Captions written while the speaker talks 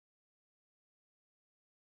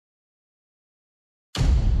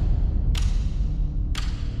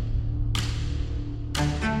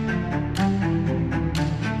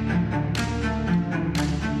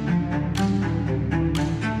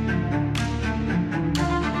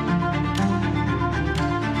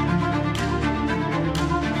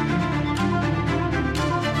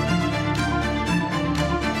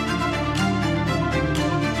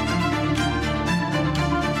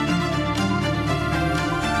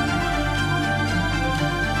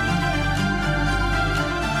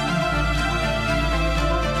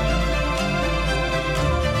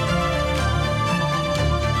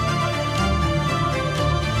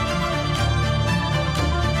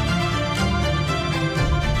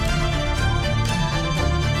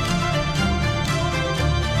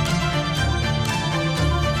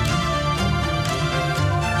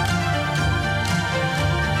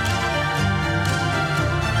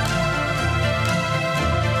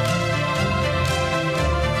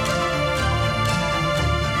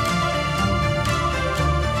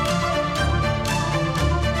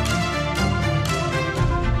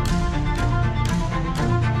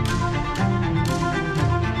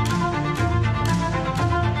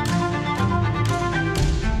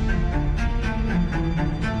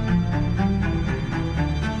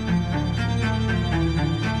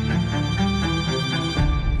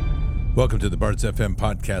Welcome to the Bards FM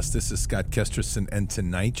podcast. This is Scott Kesterson, and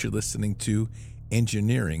tonight you're listening to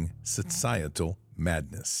Engineering Societal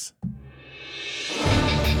Madness.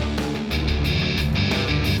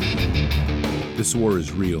 This war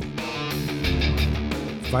is real.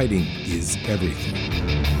 Fighting is everything.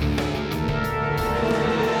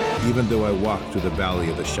 Even though I walk through the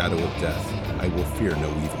valley of the shadow of death, I will fear no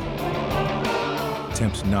evil.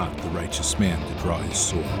 Tempt not the righteous man to draw his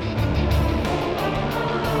sword.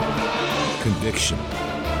 Conviction,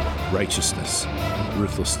 righteousness,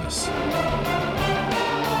 ruthlessness.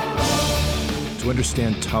 To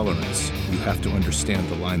understand tolerance, you have to understand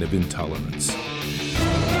the line of intolerance.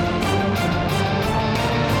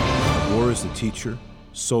 War is the teacher,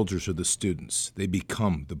 soldiers are the students. They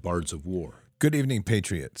become the bards of war. Good evening,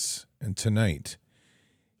 Patriots. And tonight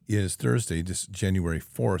is Thursday, this January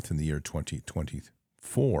 4th in the year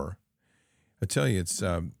 2024. I tell you, it's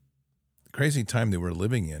crazy time that we're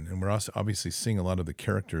living in, and we're also obviously seeing a lot of the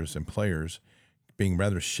characters and players being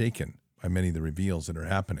rather shaken by many of the reveals that are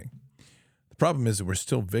happening. The problem is that we're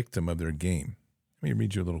still victim of their game. Let me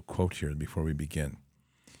read you a little quote here before we begin.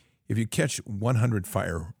 If you catch 100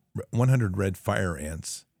 red fire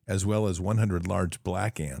ants as well as 100 large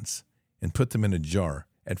black ants and put them in a jar,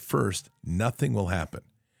 at first nothing will happen.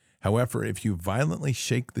 However, if you violently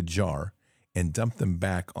shake the jar and dump them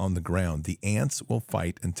back on the ground, the ants will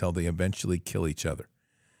fight until they eventually kill each other.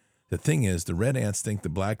 The thing is, the red ants think the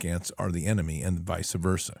black ants are the enemy and vice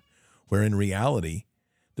versa, where in reality,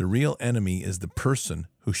 the real enemy is the person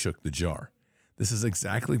who shook the jar. This is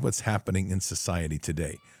exactly what's happening in society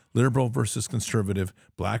today. Liberal versus conservative,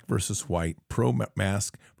 black versus white,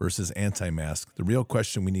 pro-mask versus anti-mask. The real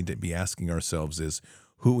question we need to be asking ourselves is,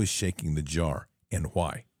 who is shaking the jar and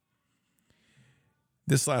why?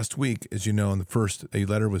 This last week, as you know, a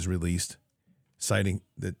letter was released citing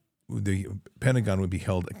that the Pentagon would be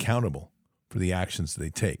held accountable for the actions they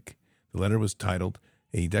take. The letter was titled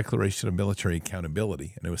A Declaration of Military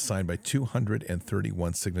Accountability, and it was signed by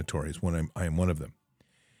 231 signatories. I am one of them.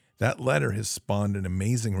 That letter has spawned an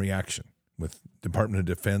amazing reaction, with Department of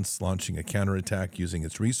Defense launching a counterattack using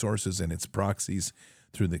its resources and its proxies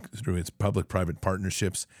through its public-private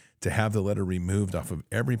partnerships to have the letter removed off of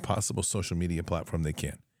every possible social media platform they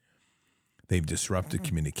can. They've disrupted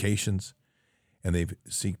communications, and they've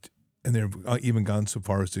even gone so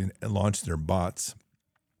far as to launch their bots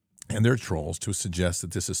and their trolls to suggest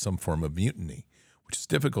that this is some form of mutiny, which is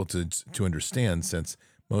difficult to understand since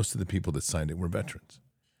most of the people that signed it were veterans.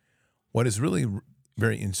 What is really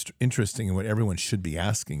very interesting and what everyone should be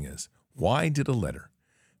asking is, why did a letter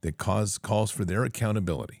that calls for their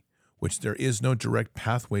accountability, which there is no direct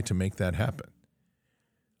pathway to make that happen,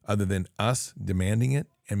 other than us demanding it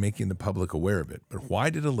and making the public aware of it. But why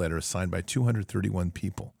did a letter signed by 231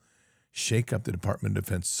 people shake up the Department of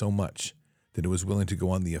Defense so much that it was willing to go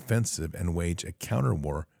on the offensive and wage a counter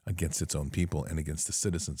war against its own people and against the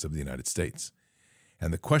citizens of the United States?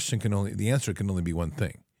 And the answer can only be one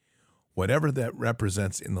thing. Whatever that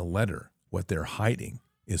represents in the letter, what they're hiding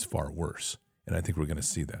is far worse. And I think we're going to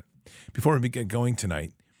see that. Before we get going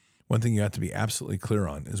tonight, one thing you have to be absolutely clear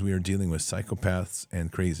on is we are dealing with psychopaths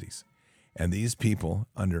and crazies. And these people,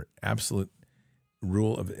 under absolute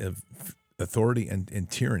rule of authority and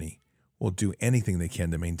tyranny, will do anything they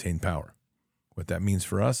can to maintain power. What that means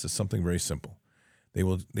for us is something very simple. They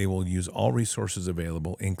will use all resources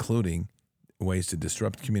available, including ways to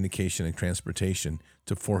disrupt communication and transportation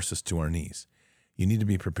to force us to our knees. You need to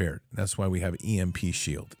be prepared. That's why we have EMP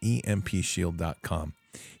Shield. EMPShield.com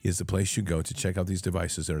is the place you go to check out these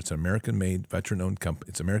devices. It's an American-made, veteran-owned company.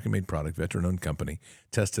 It's an American-made product, veteran-owned company,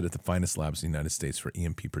 tested at the finest labs in the United States for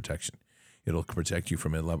EMP protection. It'll protect you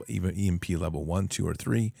from even EMP level 1, 2, or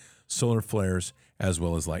 3, solar flares, as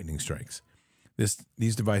well as lightning strikes.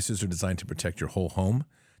 These devices are designed to protect your whole home,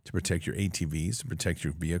 to protect your ATVs, to protect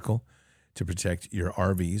your vehicle, to protect your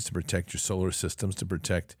RVs, to protect your solar systems, to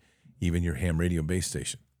protect even your ham radio base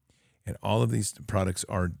station. And all of these products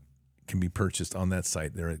can be purchased on that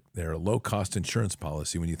site. They're a low-cost insurance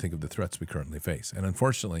policy when you think of the threats we currently face. And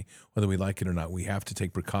unfortunately, whether we like it or not, we have to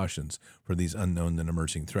take precautions for these unknown and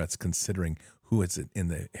emerging threats, considering who is in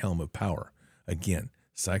the helm of power. Again,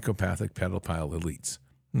 psychopathic pedophile elites.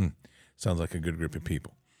 Sounds like a good group of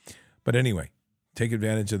people. But anyway, take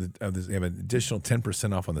advantage of this. They have an additional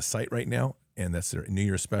 10% off on the site right now, and that's their New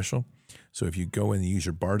Year's special. So if you go in and use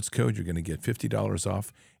your BARDS code, you're going to get $50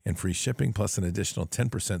 off and free shipping, plus an additional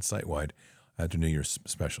 10% site-wide at their New Year's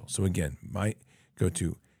special. So again, go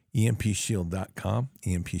to EMPShield.com,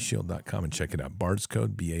 EMPShield.com, and check it out. BARDS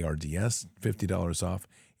code, BARDS, $50 off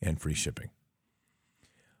and free shipping.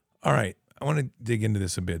 All right. I want to dig into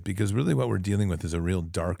this a bit because really what we're dealing with is a real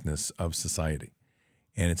darkness of society.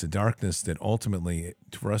 And it's a darkness that ultimately,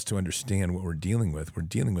 for us to understand what we're dealing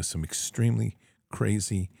with some extremely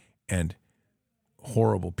crazy and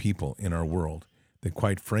horrible people in our world that,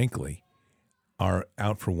 quite frankly, are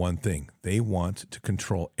out for one thing. They want to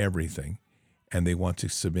control everything, and they want to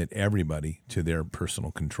submit everybody to their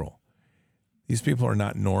personal control. These people are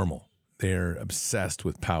not normal. They're obsessed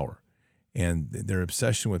with power. And their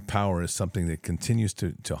obsession with power is something that continues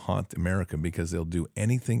to haunt America because they'll do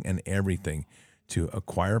anything and everything to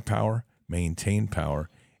acquire power, maintain power,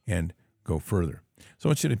 and go further. So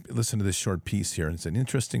I want you to listen to this short piece here. It's an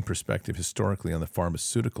interesting perspective historically on the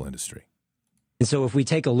pharmaceutical industry. And so if we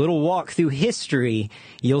take a little walk through history,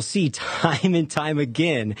 you'll see time and time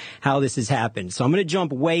again how this has happened. So I'm going to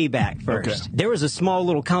jump way back first. Okay. There was a small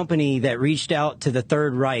little company that reached out to the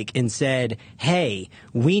Third Reich and said, hey,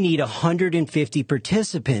 we need 150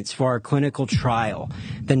 participants for our clinical trial.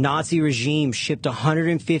 The Nazi regime shipped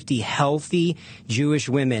 150 healthy Jewish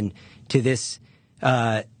women to this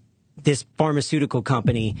pharmaceutical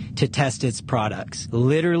company to test its products.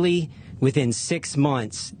 Literally, within 6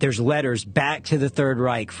 months, there's letters back to the Third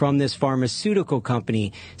Reich from this pharmaceutical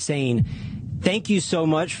company saying, thank you so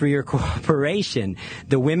much for your cooperation.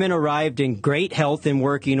 The women arrived in great health and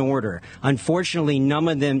working order. Unfortunately, none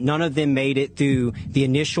of them made it through the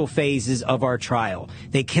initial phases of our trial.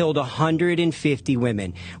 They killed 150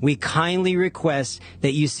 women. We kindly request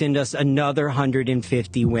that you send us another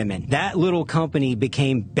 150 women. That little company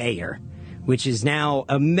became Bayer, which is now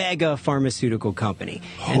a mega pharmaceutical company.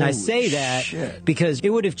 And I say that because it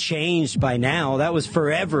would have changed by now. That was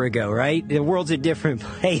forever ago, right? The world's a different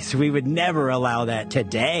place. We would never allow that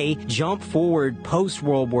today. Jump forward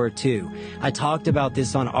post-World War II. I talked about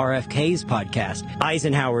this on RFK's podcast.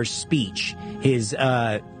 Eisenhower's speech, his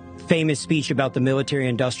famous speech about the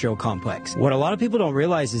military-industrial complex. What a lot of people don't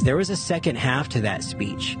realize is there was a second half to that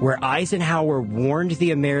speech where Eisenhower warned the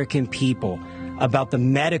American people about the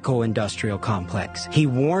medical industrial complex. He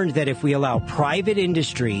warned that if we allow private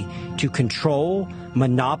industry to control,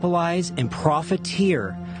 monopolize, and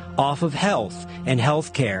profiteer off of health and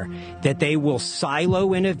healthcare, that they will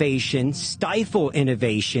silo innovation, stifle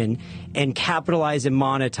innovation, and capitalize and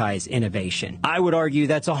monetize innovation. I would argue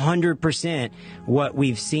that's 100% what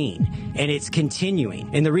we've seen, and it's continuing.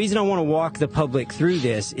 And the reason I want to walk the public through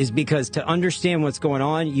this is because to understand what's going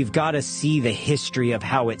on, you've got to see the history of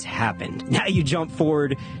how it's happened. Now you jump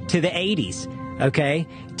forward to the 80s. Okay?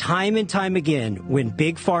 Time and time again, when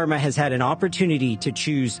Big Pharma has had an opportunity to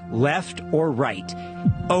choose left or right,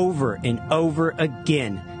 over and over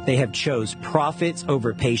again, they have chose profits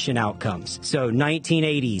over patient outcomes. So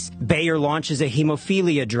 1980s, Bayer launches a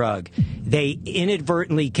hemophilia drug. They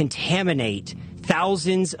inadvertently contaminate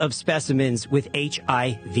thousands of specimens with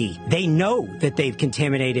HIV. They know that they've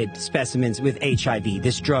contaminated specimens with HIV,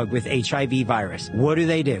 this drug with HIV virus. What do?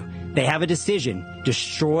 They have a decision: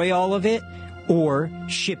 destroy all of it or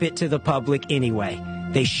ship it to the public anyway.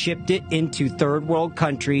 They shipped it into third world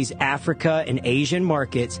countries, Africa and Asian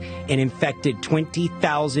markets, and infected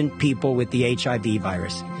 20,000 people with the HIV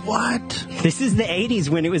virus. What? This is the 80s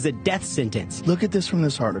when it was a death sentence. Look at this from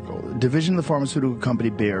this article. A division of the pharmaceutical company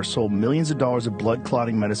Bayer sold millions of dollars of blood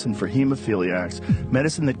clotting medicine for hemophiliacs,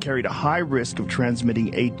 medicine that carried a high risk of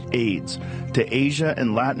transmitting AIDS, to Asia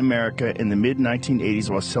and Latin America in the mid-1980s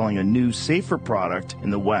while selling a new, safer product in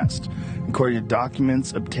the West, according to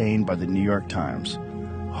documents obtained by the New York Times.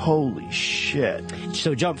 Holy shit.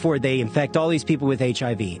 So jump forward, they infect all these people with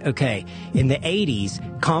HIV. Okay, in the 80s,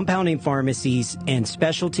 compounding pharmacies and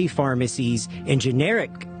specialty pharmacies and generic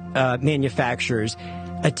manufacturers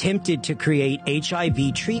attempted to create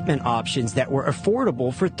HIV treatment options that were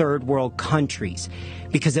affordable for third world countries.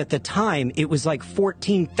 Because at the time, it was like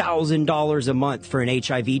 $14,000 a month for an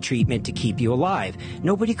HIV treatment to keep you alive.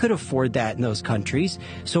 Nobody could afford that in those countries.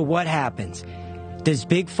 So what happens? Does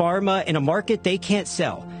Big Pharma, in a market they can't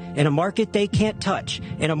sell, in a market they can't touch,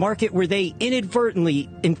 in a market where they inadvertently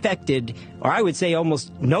infected, or I would say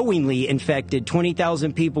almost knowingly infected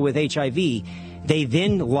 20,000 people with HIV, they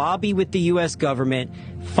then lobby with the U.S. government,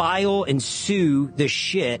 file and sue the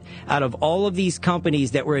shit out of all of these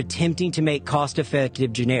companies that were attempting to make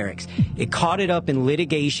cost-effective generics. It caught it up in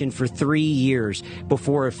litigation for 3 years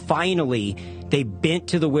before finally they bent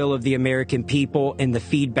to the will of the American people and the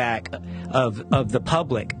feedback of the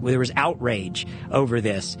public. There was outrage over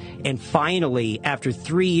this. And finally, after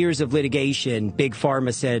 3 years of litigation, Big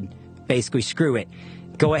Pharma said, basically, screw it.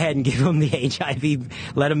 Go ahead and give them the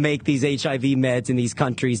HIV, let them make these HIV meds in these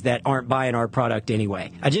countries that aren't buying our product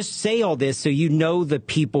anyway. I just say all this so you know the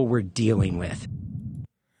people we're dealing with.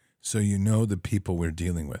 So you know the people we're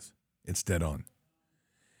dealing with. It's dead on.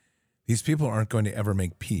 These people aren't going to ever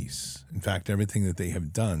make peace. In fact, everything that they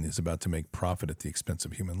have done is about to make profit at the expense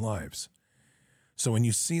of human lives. So when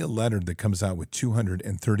you see a letter that comes out with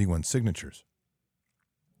 231 signatures,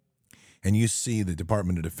 and you see the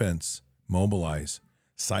Department of Defense mobilize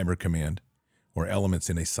Cyber Command or elements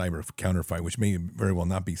in a cyber counterfight, which may very well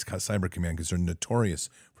not be Cyber Command because they're notorious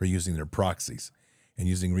for using their proxies and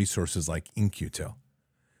using resources like In-Q-Tel.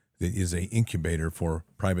 That is an incubator for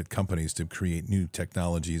private companies to create new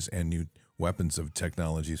technologies and new weapons of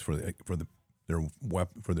technologies for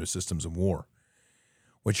their systems of war.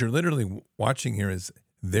 What you're literally watching here is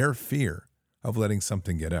their fear of letting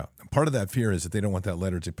something get out. And part of that fear is that they don't want that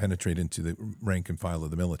letter to penetrate into the rank and file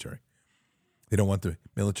of the military. They don't want the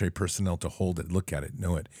military personnel to hold it, look at it,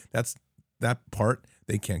 know it. That part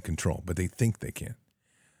they can't control, but they think they can.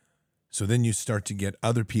 So then you start to get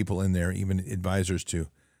other people in there, even advisors to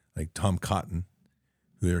like Tom Cotton,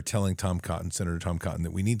 who are telling Senator Tom Cotton,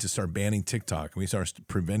 that we need to start banning TikTok and we start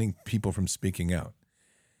preventing people from speaking out.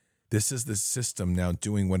 This is the system now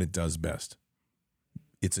doing what it does best.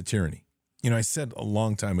 It's a tyranny. I said a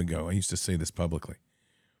long time ago, I used to say this publicly,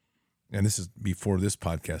 and this is before this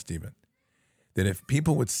podcast even, that if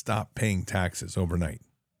people would stop paying taxes overnight,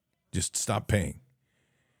 just stop paying,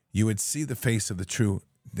 you would see the face of the true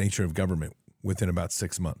nature of government within about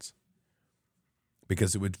 6 months.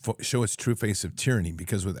 Because it would show its true face of tyranny,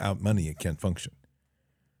 because without money, it can't function.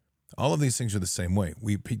 All of these things are the same way.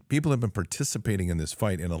 People have been participating in this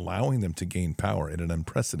fight and allowing them to gain power at an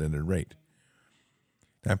unprecedented rate.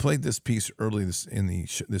 Now, I played this piece early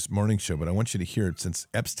this morning show, but I want you to hear it since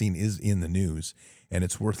Epstein is in the news, and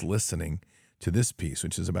it's worth listening to this piece,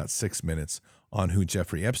 which is about 6 minutes, on who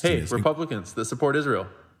Jeffrey Epstein is. Hey, Republicans that support Israel.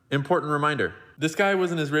 Important reminder, this guy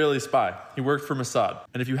was an Israeli spy. He worked for Mossad.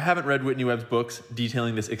 And if you haven't read Whitney Webb's books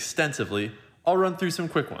detailing this extensively, I'll run through some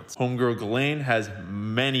quick ones. Homegirl Ghislaine has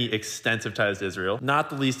many extensive ties to Israel, not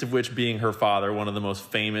the least of which being her father, one of the most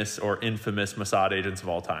famous or infamous Mossad agents of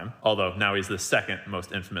all time, although now he's the second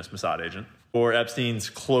most infamous Mossad agent. Or Epstein's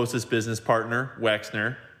closest business partner,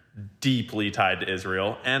 Wexner, deeply tied to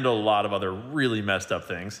Israel, and a lot of other really messed up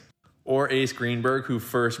things. Or Ace Greenberg, who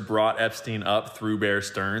first brought Epstein up through Bear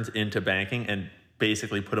Stearns into banking and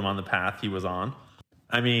basically put him on the path he was on.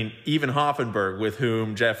 I mean, even Hoffenberg, with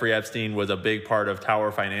whom Jeffrey Epstein was a big part of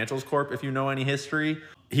Tower Financials Corp, if you know any history,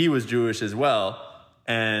 he was Jewish as well.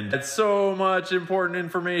 And had so much important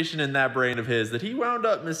information in that brain of his that he wound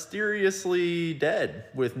up mysteriously dead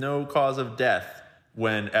with no cause of death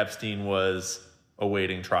when Epstein was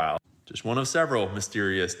awaiting trial. Just one of several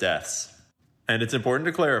mysterious deaths. And it's important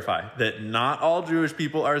to clarify that not all Jewish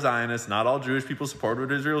people are Zionists. Not all Jewish people support what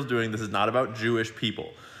Israel's doing. This is not about Jewish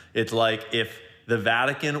people. It's like if the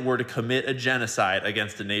Vatican were to commit a genocide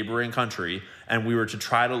against a neighboring country and we were to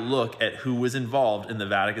try to look at who was involved in the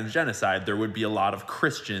Vatican's genocide, there would be a lot of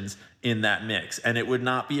Christians in that mix. And it would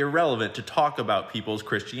not be irrelevant to talk about people's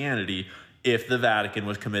Christianity if the Vatican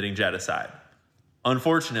was committing genocide.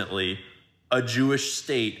 Unfortunately, a Jewish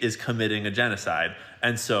state is committing a genocide.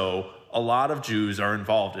 And so a lot of Jews are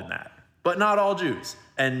involved in that, but not all Jews.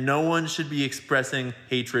 And no one should be expressing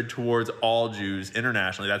hatred towards all Jews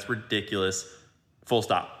internationally. That's ridiculous. Full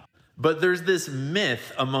stop. But there's this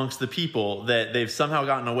myth amongst the people that they've somehow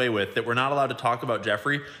gotten away with, that we're not allowed to talk about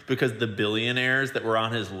Jeffrey because the billionaires that were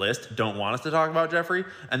on his list don't want us to talk about Jeffrey.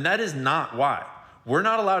 And that is not why. We're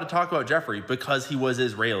not allowed to talk about Jeffrey because he was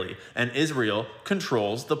Israeli, and Israel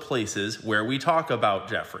controls the places where we talk about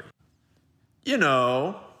Jeffrey.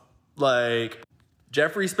 Like,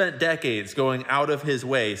 Jeffrey spent decades going out of his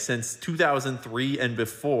way since 2003 and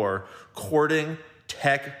before courting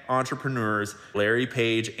tech entrepreneurs Larry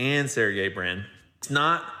Page and Sergey Brin. It's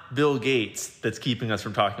not Bill Gates that's keeping us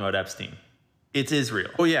from talking about Epstein. It's Israel.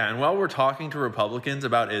 Oh yeah, and while we're talking to Republicans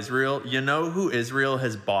about Israel, you know who Israel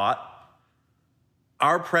has bought?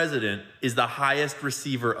 Our president is the highest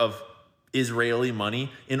receiver of Israeli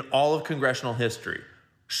money in all of congressional history,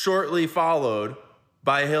 shortly followed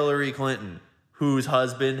by Hillary Clinton, whose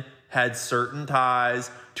husband had certain ties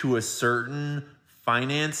to a certain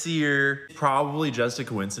financier. Probably just a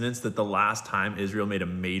coincidence that the last time Israel made a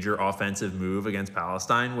major offensive move against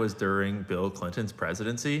Palestine was during Bill Clinton's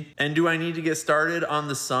presidency. And do I need to get started on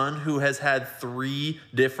the son who has had 3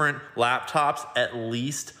 different laptops at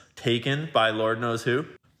least taken by Lord knows who,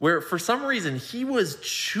 where for some reason he was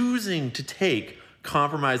choosing to take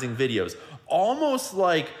compromising videos, almost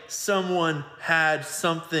like someone had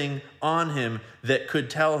something on him that could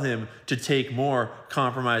tell him to take more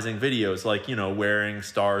compromising videos, like, wearing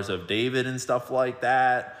Stars of David and stuff like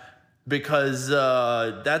that, because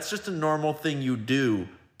that's just a normal thing you do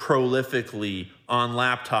prolifically on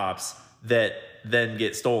laptops that then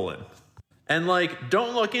get stolen. And like,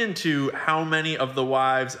 don't look into how many of the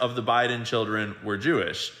wives of the Biden children were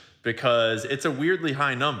Jewish, because it's a weirdly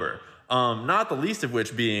high number. Not the least of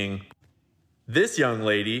which being this young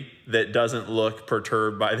lady that doesn't look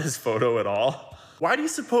perturbed by this photo at all. Why do you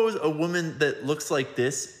suppose a woman that looks like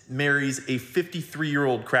this marries a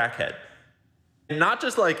 53-year-old crackhead? And not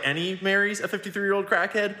just like any marries a 53-year-old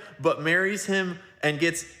crackhead, but marries him and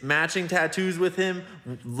gets matching tattoos with him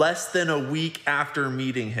less than a week after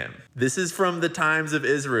meeting him. This is from the Times of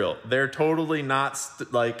Israel. They're totally not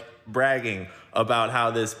bragging about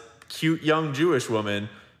how this cute young Jewish woman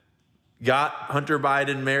got Hunter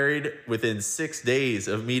Biden married within 6 days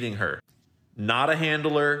of meeting her. Not a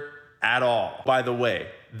handler at all. By the way,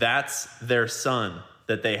 that's their son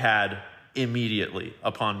that they had immediately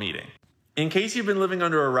upon meeting. In case you've been living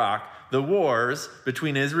under a rock, the wars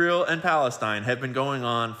between Israel and Palestine have been going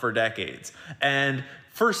on for decades. And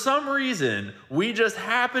for some reason, we just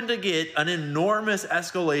happen to get an enormous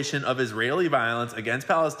escalation of Israeli violence against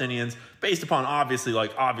Palestinians based upon obviously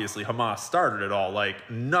Hamas started it all. Like,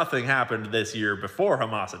 nothing happened this year before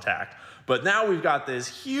Hamas attacked. But now we've got this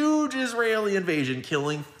huge Israeli invasion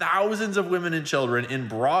killing thousands of women and children in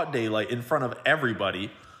broad daylight in front of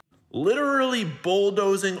everybody, literally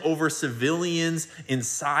bulldozing over civilians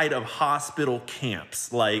inside of hospital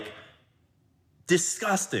camps. Like,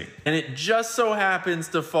 disgusting. And it just so happens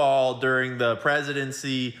to fall during the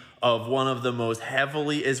presidency of one of the most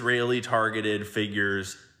heavily Israeli targeted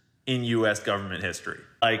figures in US government history.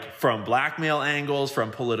 Like, from blackmail angles,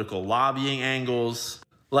 from political lobbying angles.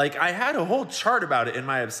 Like, I had a whole chart about it in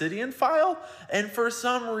my Obsidian file, and for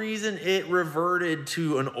some reason it reverted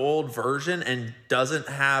to an old version and doesn't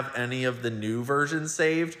have any of the new versions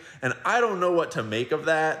saved. And I don't know what to make of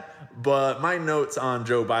that, but my notes on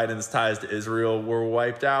Joe Biden's ties to Israel were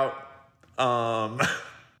wiped out.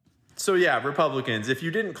 So yeah, Republicans, if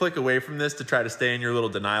you didn't click away from this to try to stay in your little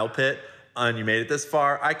denial pit and you made it this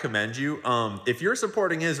far, I commend you. If you're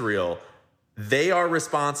supporting Israel, they are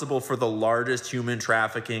responsible for the largest human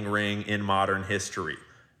trafficking ring in modern history.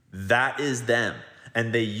 That is them.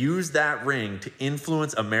 And they use that ring to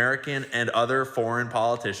influence American and other foreign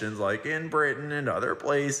politicians, like in Britain and other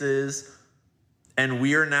places. And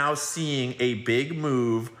we are now seeing a big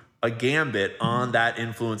move, a gambit on that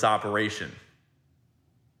influence operation.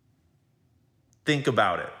 Think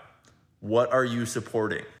about it. What are you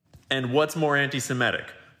supporting? And what's more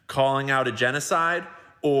anti-Semitic? Calling out a genocide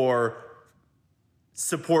or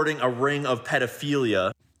supporting a ring of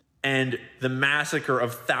pedophilia and the massacre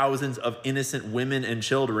of thousands of innocent women and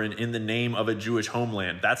children in the name of a Jewish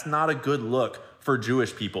homeland? That's not a good look for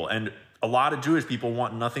Jewish people. And a lot of Jewish people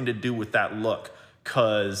want nothing to do with that look,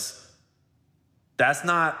 because that's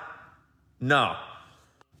not, no.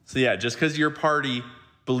 So yeah, just because your party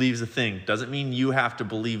believes a thing doesn't mean you have to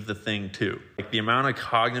believe the thing too. Like, the amount of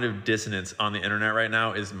cognitive dissonance on the internet right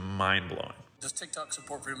now is mind-blowing. Does TikTok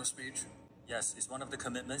support freedom of speech? Yes, it's one of the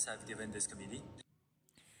commitments I've given this committee.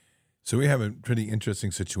 So we have a pretty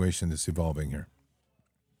interesting situation that's evolving here.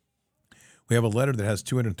 We have a letter that has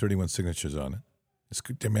 231 signatures on it. It's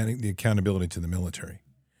demanding the accountability to the military.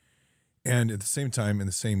 And at the same time, in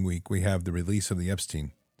the same week, we have the release of the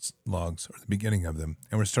Epstein logs, or the beginning of them,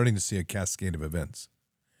 and we're starting to see a cascade of events.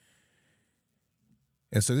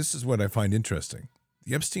 And so this is what I find interesting.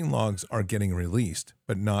 The Epstein logs are getting released,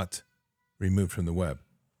 but not removed from the web.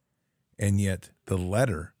 And yet the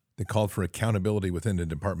letter that called for accountability within the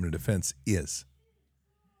Department of Defense is.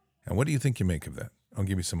 And what do you think you make of that? I'll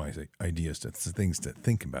give you some ideas, things to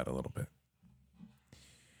think about a little bit.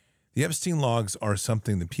 The Epstein logs are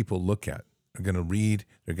something that people look at. They're going to read.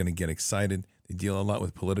 They're going to get excited. They deal a lot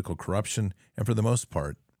with political corruption. And for the most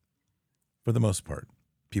part,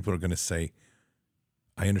 people are going to say,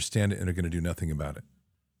 I understand it, and they're going to do nothing about it.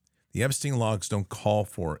 The Epstein logs don't call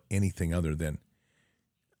for anything other than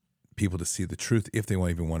people to see the truth if they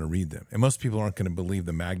even want to read them. And most people aren't going to believe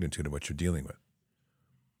the magnitude of what you're dealing with.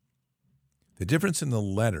 The difference in the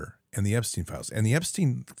letter and the Epstein files, and the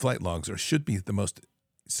Epstein flight logs should be the most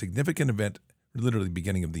significant event, literally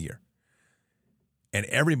beginning of the year. And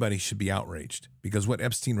everybody should be outraged, because what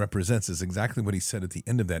Epstein represents is exactly what he said at the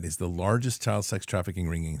end of that, is the largest child sex trafficking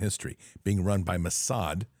ring in history, being run by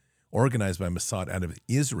Mossad, organized by Mossad out of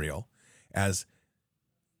Israel, as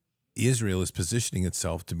Israel is positioning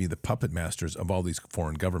itself to be the puppet masters of all these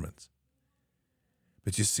foreign governments.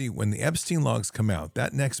 But you see, when the Epstein logs come out,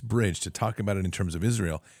 that next bridge to talk about it in terms of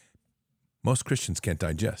Israel, most Christians can't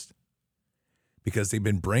digest, because they've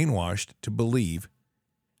been brainwashed to believe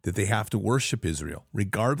that they have to worship Israel.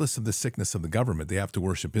 Regardless of the sickness of the government, they have to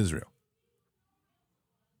worship Israel.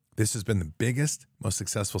 This has been the biggest, most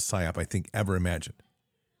successful PSYOP I think ever imagined.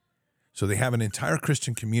 So they have an entire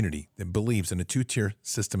Christian community that believes in a two-tier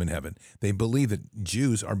system in heaven. They believe that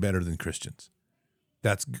Jews are better than Christians.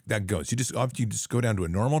 That goes. You just go down to a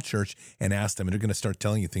normal church and ask them, and they're going to start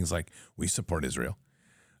telling you things like, "We support Israel.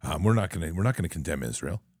 We're not going to condemn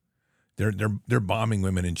Israel. They're bombing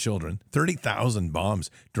women and children. 30,000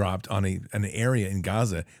 bombs dropped on an area in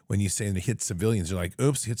Gaza. When you say they hit civilians, they're like,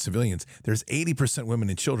 oops, hit civilians. There's 80% women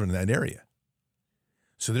and children in that area.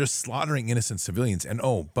 So they're slaughtering innocent civilians. And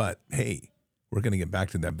but hey, we're going to get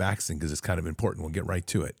back to that vaccine because it's kind of important. We'll get right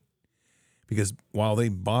to it. Because while they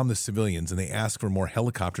bomb the civilians and they ask for more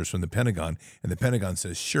helicopters from the Pentagon, and the Pentagon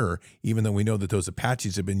says, sure, even though we know that those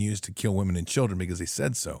Apaches have been used to kill women and children because they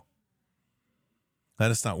said so. Let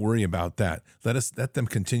us not worry about that. Let them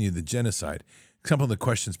continue the genocide. Some of the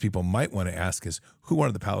questions people might want to ask is, who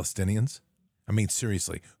are the Palestinians? I mean,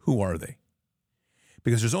 seriously, who are they?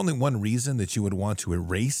 Because there's only one reason that you would want to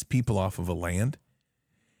erase people off of a land.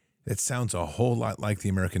 It sounds a whole lot like the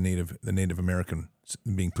Native American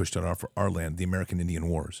being pushed out of our land, the American Indian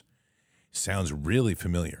Wars. Sounds really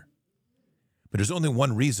familiar. But there's only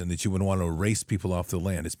one reason that you would want to erase people off the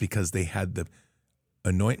land. It's because they had the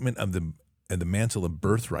anointment of the mantle of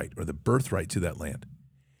birthright, or the birthright to that land.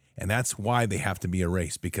 And that's why they have to be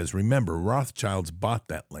erased. Because remember, Rothschilds bought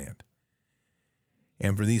that land.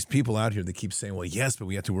 And for these people out here that keep saying, well, yes, but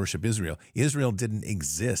we have to worship Israel. Israel didn't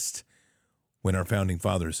exist when our founding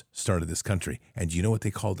fathers started this country. And do you know what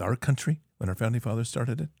they called our country when our founding fathers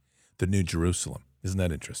started it? The New Jerusalem. Isn't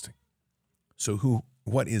that interesting? So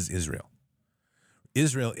what is Israel?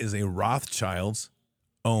 Israel is a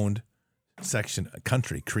Rothschilds-owned a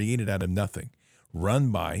country created out of nothing, run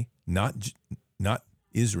by not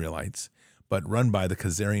Israelites, but run by the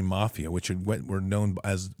Khazarian Mafia, which were known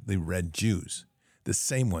as the Red Jews. The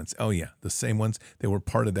same ones. Oh, yeah, the same ones. They were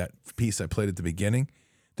part of that piece I played at the beginning.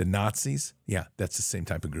 The Nazis. Yeah, that's the same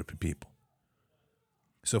type of group of people.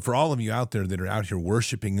 So for all of you out there that are out here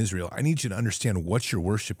worshiping Israel, I need you to understand what you're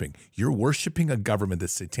worshiping. You're worshiping a government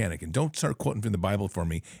that's satanic. And don't start quoting from the Bible for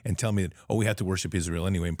me and tell me that, we have to worship Israel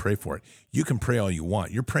anyway and pray for it. You can pray all you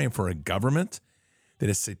want. You're praying for a government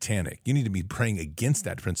that is satanic. You need to be praying against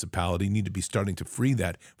that principality. You need to be starting to free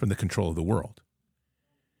that from the control of the world.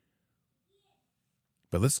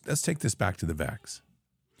 But let's take this back to the vax.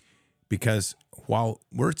 Because while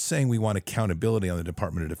we're saying we want accountability on the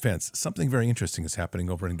Department of Defense, something very interesting is happening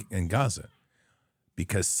over in Gaza.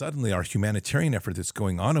 Because suddenly our humanitarian effort that's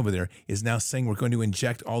going on over there is now saying we're going to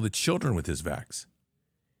inject all the children with this vax.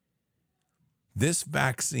 This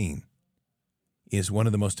vaccine is one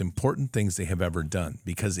of the most important things they have ever done,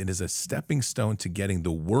 because it is a stepping stone to getting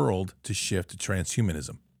the world to shift to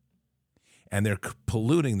transhumanism. And they're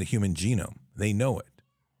polluting the human genome. They know it.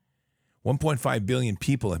 1.5 billion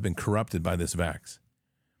people have been corrupted by this vax.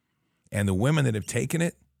 And the women that have taken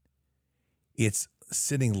it, it's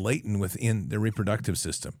sitting latent within their reproductive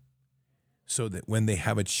system. So that when they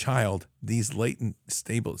have a child, these latent,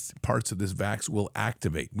 stable parts of this vax will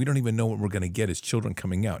activate. We don't even know what we're going to get as children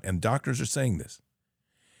coming out. And doctors are saying this.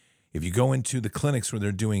 If you go into the clinics where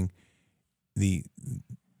they're doing these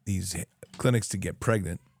clinics to get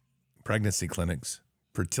pregnant, pregnancy clinics,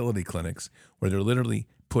 fertility clinics, where they're literally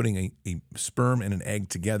putting a sperm and an egg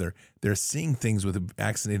together, they're seeing things with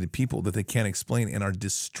vaccinated people that they can't explain and are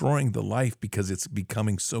destroying the life because it's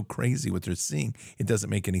becoming so crazy what they're seeing. It doesn't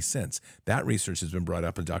make any sense. That research has been brought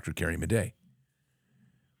up by Dr. Carrie Madej.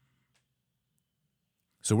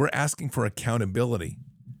 So we're asking for accountability.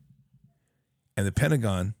 And the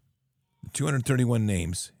Pentagon, 231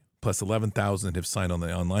 names, plus 11,000 have signed on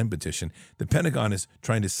the online petition. The Pentagon is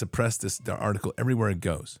trying to suppress the article everywhere it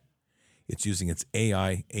goes. It's using its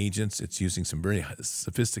AI agents. It's using some very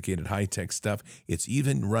sophisticated high-tech stuff. It's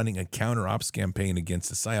even running a counter-ops campaign against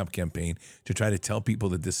the PSYOP campaign to try to tell people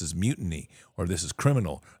that this is mutiny or this is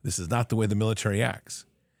criminal. This is not the way the military acts.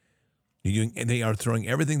 And they are throwing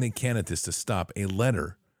everything they can at this to stop a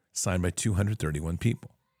letter signed by 231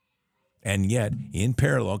 people. And yet, in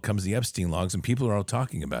parallel comes the Epstein logs, and people are all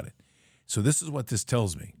talking about it. So this is what this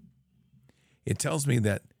tells me. It tells me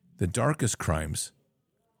that the darkest crimes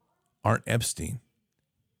aren't Epstein.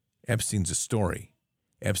 Epstein's a story.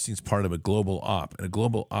 Epstein's part of a global op, and a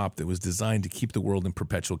global op that was designed to keep the world in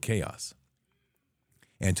perpetual chaos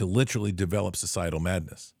and to literally develop societal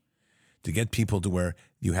madness, to get people to where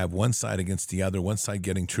you have one side against the other, one side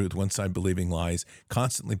getting truth, one side believing lies,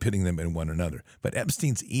 constantly pitting them in one another. But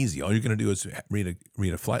Epstein's easy. All you're going to do is read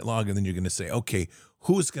a flight log, and then you're going to say, okay,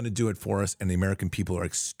 who's going to do it for us? And the American people are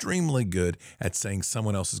extremely good at saying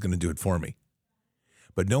someone else is going to do it for me.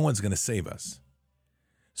 But no one's going to save us.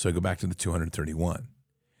 So I go back to the 231.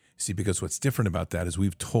 See, because what's different about that is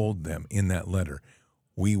we've told them in that letter,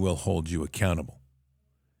 we will hold you accountable.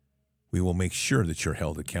 We will make sure that you're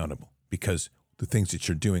held accountable because the things that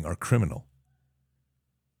you're doing are criminal.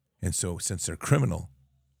 And so since they're criminal,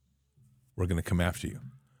 we're going to come after you.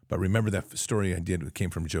 But remember that story I did that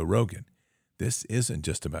came from Joe Rogan. This isn't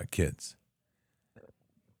just about kids.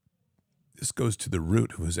 This goes to the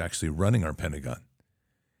root who is actually running our Pentagon.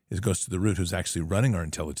 It goes to the root who's actually running our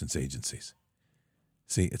intelligence agencies.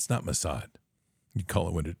 See, it's not Mossad. You can call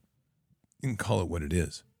it what it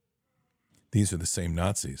is. These are the same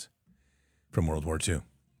Nazis from World War II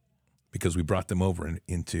because we brought them over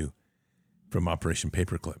from Operation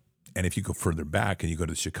Paperclip. And if you go further back and you go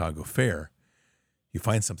to the Chicago Fair, you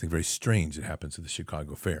find something very strange that happens at the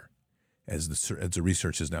Chicago Fair as the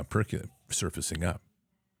research is now surfacing up.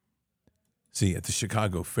 See, at the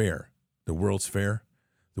Chicago Fair, the World's Fair,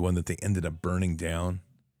 the one that they ended up burning down,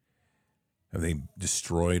 or they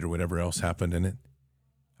destroyed or whatever else happened in it,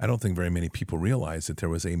 I don't think very many people realize that there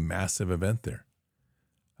was a massive event there,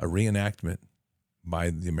 a reenactment by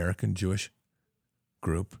the American Jewish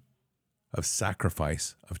group of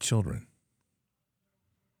sacrifice of children.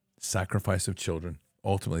 Sacrifice of children,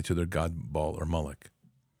 ultimately to their god Baal or Moloch.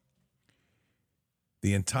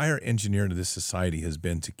 The entire engineering of this society has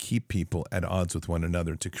been to keep people at odds with one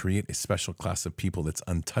another, to create a special class of people that's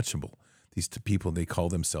untouchable. These two people, they call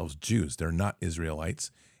themselves Jews. They're not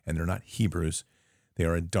Israelites, and they're not Hebrews. They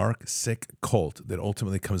are a dark, sick cult that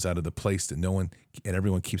ultimately comes out of the place that no one and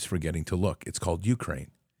everyone keeps forgetting to look. It's called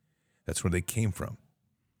Ukraine. That's where they came from.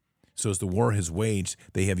 So as the war has waged,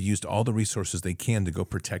 they have used all the resources they can to go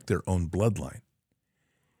protect their own bloodline.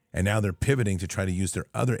 And now they're pivoting to try to use their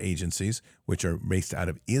other agencies, which are based out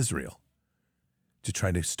of Israel, to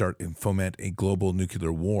try to start and foment a global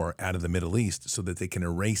nuclear war out of the Middle East so that they can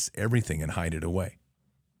erase everything and hide it away.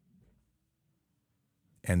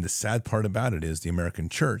 And the sad part about it is the American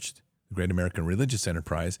church, the great American religious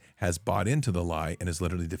enterprise, has bought into the lie and is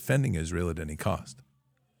literally defending Israel at any cost.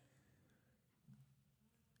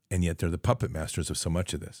 And yet they're the puppet masters of so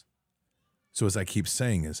much of this. So as I keep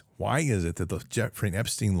saying is, why is it that the Jeffrey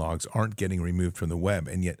Epstein logs aren't getting removed from the web,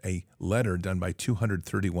 and yet a letter done by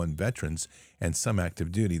 231 veterans and some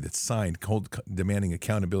active duty that's signed demanding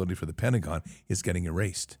accountability for the Pentagon is getting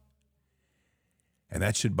erased? And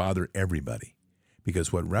that should bother everybody,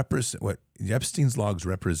 because what Epstein's logs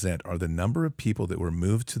represent are the number of people that were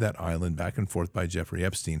moved to that island back and forth by Jeffrey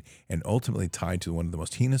Epstein and ultimately tied to one of the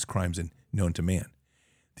most heinous crimes known to man.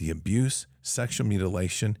 The abuse, sexual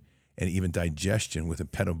mutilation, and even digestion with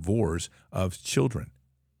pedivores of children.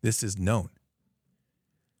 This is known.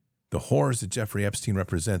 The horrors that Jeffrey Epstein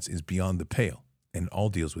represents is beyond the pale and all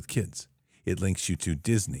deals with kids. It links you to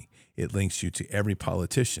Disney. It links you to every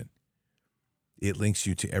politician. It links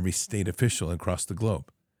you to every state official across the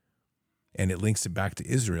globe. And it links it back to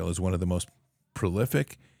Israel as one of the most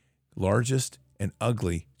prolific, largest, and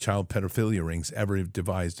ugly child pedophilia rings ever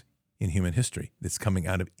devised in human history that's coming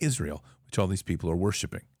out of Israel, which all these people are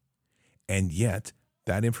worshiping. And yet,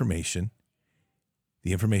 that information,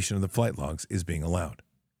 the information of the flight logs, is being allowed.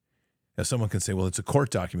 Now, someone can say, well, it's a court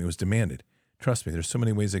document. It was demanded. Trust me, there's so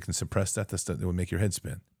many ways they can suppress that that would make your head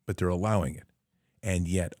spin. But they're allowing it. And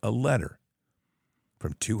yet, a letter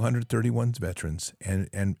from 231 veterans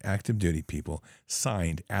and active duty people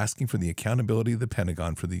signed asking for the accountability of the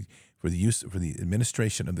Pentagon for the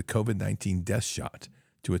administration of the COVID-19 death shot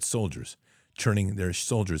to its soldiers, turning their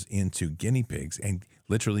soldiers into guinea pigs and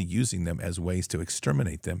literally using them as ways to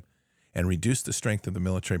exterminate them and reduce the strength of the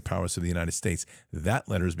military powers of the United States. That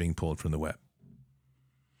letter is being pulled from the web.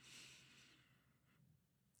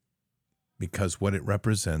 Because what it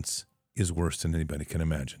represents is worse than anybody can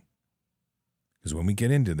imagine. Because when we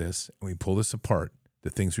get into this and we pull this apart, the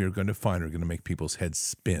things we are going to find are going to make people's heads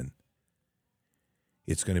spin.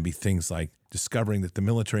 It's going to be things like discovering that the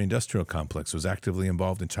military-industrial complex was actively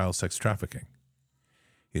involved in child sex trafficking.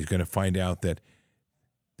 He's going to find out that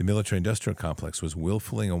the military-industrial complex was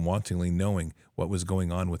willfully and wantonly knowing what was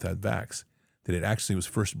going on with that vax, that it actually was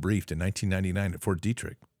first briefed in 1999 at Fort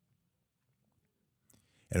Detrick.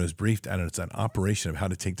 And it was briefed, and it's an operation of how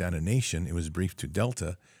to take down a nation. It was briefed to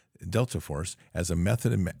Delta Force as a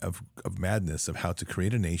method of madness of how to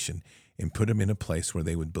create a nation and put them in a place where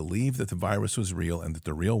they would believe that the virus was real and that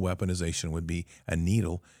the real weaponization would be a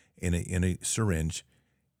needle in a syringe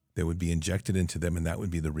that would be injected into them, and that would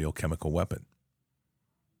be the real chemical weapon.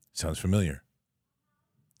 Sounds familiar?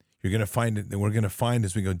 You're going to find it, and we're going to find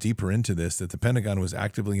as we go deeper into this that the Pentagon was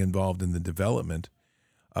actively involved in the development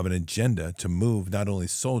of an agenda to move not only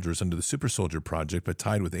soldiers under the Super Soldier Project, but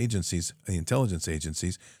tied with agencies, the intelligence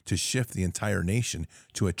agencies, to shift the entire nation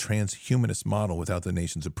to a transhumanist model without the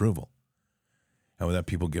nation's approval and without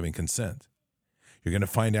people giving consent. You're going to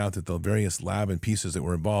find out that the various lab and pieces that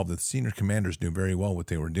were involved, the senior commanders knew very well what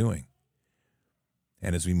they were doing.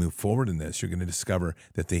 And as we move forward in this, you're going to discover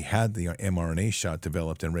that they had the mRNA shot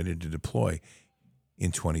developed and ready to deploy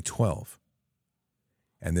in 2012,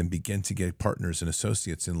 and then begin to get partners and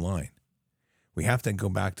associates in line. We have to go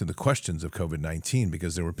back to the questions of COVID-19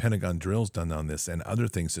 because there were Pentagon drills done on this and other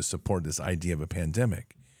things to support this idea of a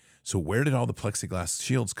pandemic. So where did all the plexiglass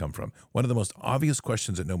shields come from? One of the most obvious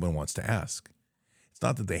questions that no one wants to ask. It's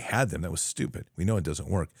not that they had them. That was stupid. We know it doesn't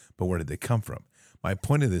work, but where did they come from? My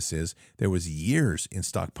point of this is there was years in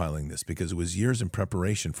stockpiling this because it was years in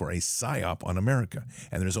preparation for a PSYOP on America.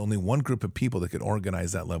 And there's only one group of people that could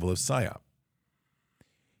organize that level of PSYOP.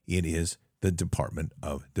 It is the Department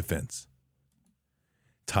of Defense,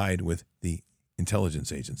 tied with the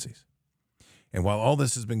intelligence agencies. And while all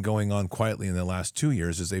this has been going on quietly in the last 2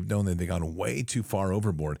 years, as they've known that they've gone way too far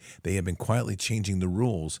overboard, they have been quietly changing the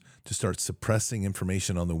rules to start suppressing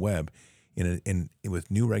information on the web with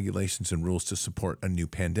new regulations and rules to support a new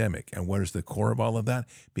pandemic. And what is the core of all of that?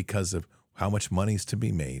 Because of how much money is to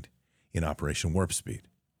be made in Operation Warp Speed.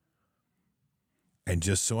 And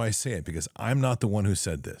just so I say it, because I'm not the one who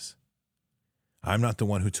said this. I'm not the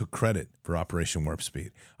one who took credit for Operation Warp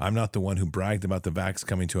Speed. I'm not the one who bragged about the vax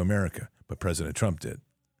coming to America, but President Trump did.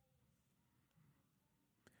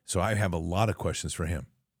 So I have a lot of questions for him.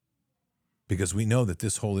 Because we know that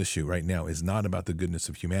this whole issue right now is not about the goodness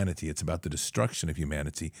of humanity. It's about the destruction of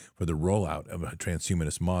humanity for the rollout of a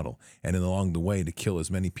transhumanist model, and along the way to kill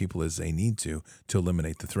as many people as they need to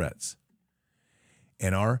eliminate the threats.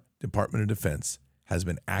 And our Department of Defense has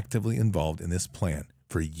been actively involved in this plan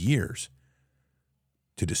for years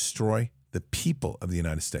to destroy the people of the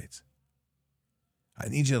United States. I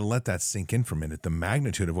need you to let that sink in for a minute, the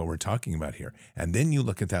magnitude of what we're talking about here. And then you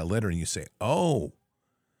look at that letter and you say, oh,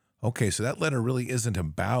 okay, so that letter really isn't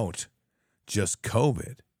about just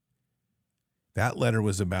COVID. That letter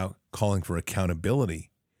was about calling for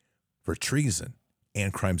accountability for treason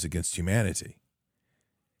and crimes against humanity.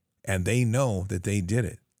 And they know that they did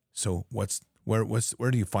it. So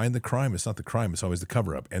where do you find the crime? It's not the crime, it's always the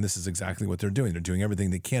cover-up. And this is exactly what they're doing. They're doing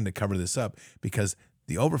everything they can to cover this up because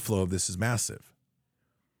the overflow of this is massive.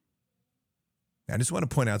 I just want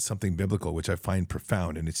to point out something biblical, which I find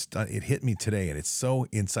profound, and it hit me today, and it's so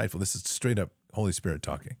insightful. This is straight up Holy Spirit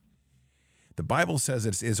talking. The Bible says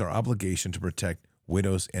it is our obligation to protect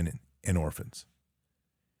widows and orphans.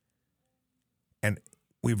 And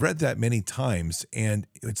we've read that many times, and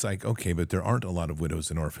it's like, okay, but there aren't a lot of widows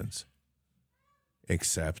and orphans,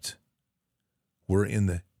 except we're in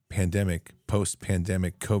the pandemic,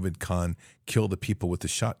 post-pandemic, COVID-con, kill the people with the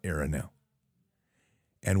shot era now.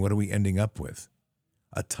 And what are we ending up with?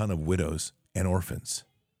 A ton of widows and orphans.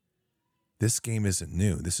 This game isn't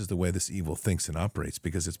new. This is the way this evil thinks and operates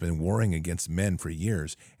because it's been warring against men for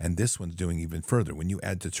years, and this one's doing even further. When you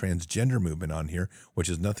add the transgender movement on here, which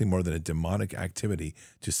is nothing more than a demonic activity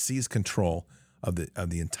to seize control of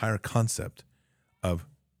the entire concept of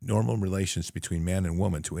normal relations between man and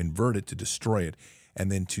woman, to invert it, to destroy it,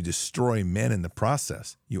 and then to destroy men in the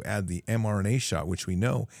process. You add the mRNA shot, which we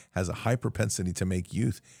know has a high propensity to make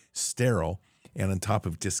youth sterile, and on top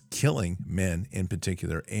of just killing men in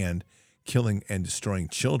particular and killing and destroying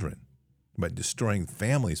children, but destroying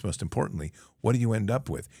families most importantly, what do you end up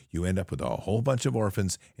with? You end up with a whole bunch of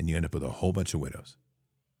orphans and you end up with a whole bunch of widows.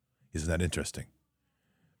 Isn't that interesting?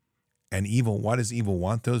 And evil, why does evil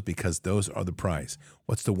want those? Because those are the prize.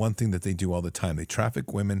 What's the one thing that they do all the time? They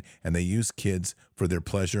traffic women and they use kids for their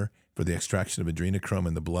pleasure, for the extraction of adrenochrome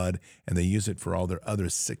in the blood, and they use it for all their other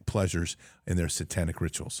sick pleasures in their satanic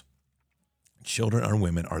rituals. Children or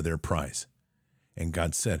women are their prize. And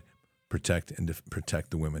God said, protect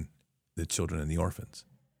the women, the children, and the orphans.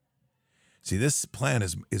 See, this plan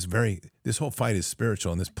this whole fight is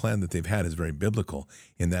spiritual, and this plan that they've had is very biblical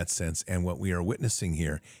in that sense. And what we are witnessing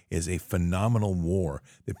here is a phenomenal war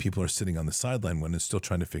that people are sitting on the sideline when they're still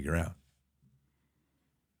trying to figure out.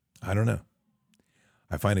 I don't know.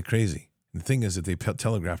 I find it crazy. The thing is that they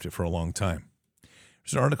telegraphed it for a long time.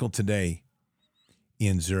 There's an article today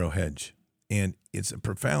in Zero Hedge. And it's a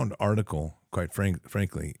profound article, quite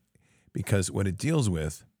frankly, because what it deals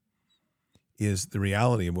with is the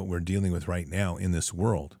reality of what we're dealing with right now in this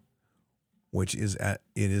world, which is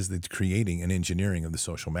the creating and engineering of the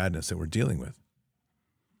social madness that we're dealing with.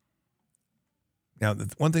 Now,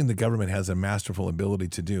 the one thing the government has a masterful ability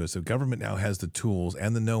to do is the government now has the tools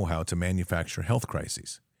and the know-how to manufacture health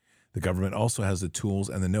crises. The government also has the tools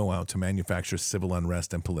and the know-how to manufacture civil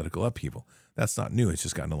unrest and political upheaval. That's not new. It's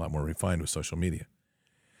just gotten a lot more refined with social media.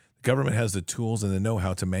 The government has the tools and the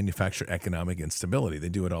know-how to manufacture economic instability. They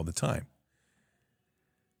do it all the time.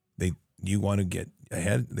 You want to get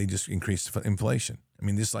ahead, they just increase inflation. I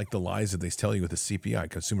mean, just like the lies that they tell you with the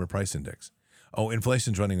CPI, Consumer Price Index. Oh,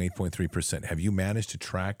 inflation's running 8.3%. Have you managed to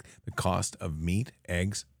track the cost of meat,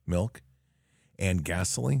 eggs, milk, and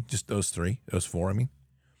gasoline? Just those four, I mean.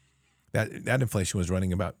 That inflation was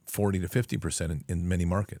running about 40 to 50% in many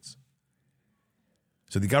markets.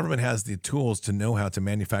 So the government has the tools to know how to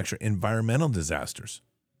manufacture environmental disasters.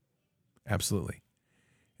 Absolutely.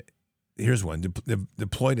 Here's one.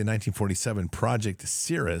 Deployed in 1947, Project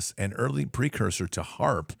Cirrus, an early precursor to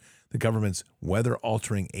HAARP, the government's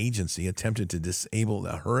weather-altering agency, attempted to disable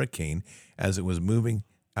a hurricane as it was moving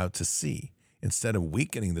out to sea. Instead of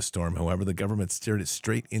weakening the storm, however, the government steered it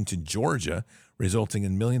straight into Georgia, resulting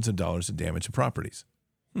in millions of dollars of damage to properties.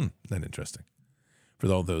 Isn't that interesting?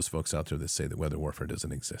 For all those folks out there that say that weather warfare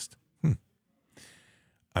doesn't exist.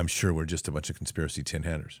 I'm sure we're just a bunch of conspiracy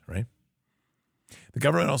tin-hatters, right? The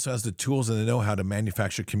government also has the tools and the know-how to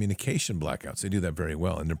manufacture communication blackouts. They do that very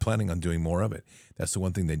well, and they're planning on doing more of it. That's the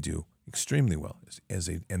one thing they do extremely well,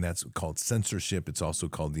 and that's called censorship. It's also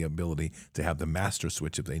called the ability to have the master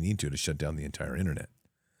switch if they need to shut down the entire internet.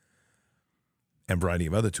 And a variety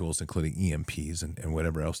of other tools, including EMPs and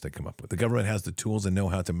whatever else they come up with. The government has the tools and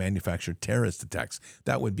know-how to manufacture terrorist attacks.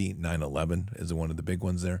 That would be 9/11 is one of the big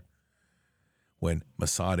ones there. When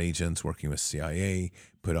Mossad agents working with CIA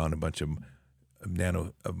put on a bunch of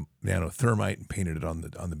nanothermite and painted it on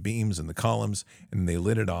the beams and the columns, and they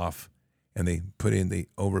lit it off, and they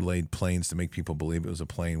overlaid planes to make people believe it was a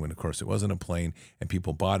plane when of course it wasn't a plane, and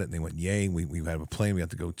people bought it and they went, yay, we have a plane, we have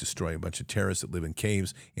to go destroy a bunch of terrorists that live in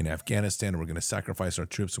caves in Afghanistan, and we're going to sacrifice our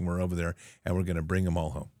troops when we're over there, and we're going to bring them all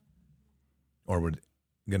home. Or we're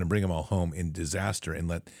going to bring them all home in disaster and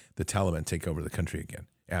let the Taliban take over the country again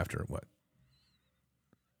after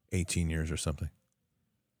 18 years or something.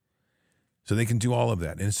 So they can do all of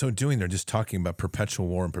that. And in so doing, they're just talking about perpetual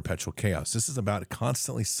war and perpetual chaos. This is about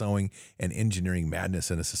constantly sowing and engineering madness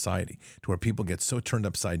in a society to where people get so turned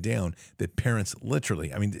upside down that parents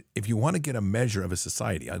literally, I mean, if you want to get a measure of a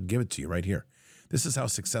society, I'll give it to you right here. This is how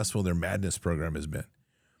successful their madness program has been.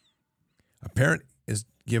 A parent is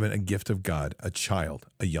given a gift of God, a child,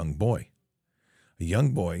 a young boy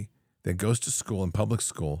that goes to school in public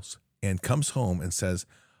schools and comes home and says,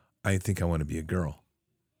 I think I want to be a girl.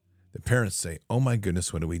 The parents say, oh my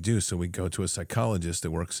goodness, what do we do? So we go to a psychologist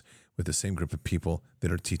that works with the same group of people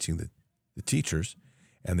that are teaching the teachers.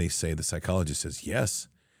 And they say, the psychologist says, yes,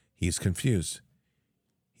 he's confused.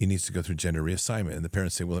 He needs to go through gender reassignment. And the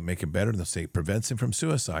parents say, will it make it better? And they'll say, it prevents him from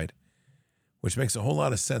suicide, which makes a whole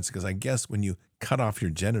lot of sense because I guess when you cut off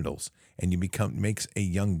your genitals and you makes a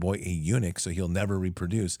young boy a eunuch so he'll never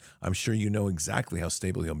reproduce, I'm sure you know exactly how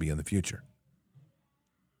stable he'll be in the future.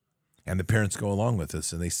 And the parents go along with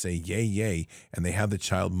this and they say, yay, yay, and they have the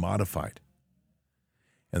child modified.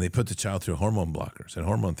 And they put the child through hormone blockers and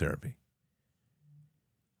hormone therapy.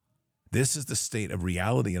 This is the state of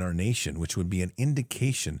reality in our nation, which would be an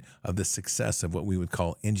indication of the success of what we would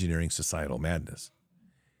call engineering societal madness.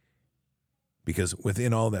 Because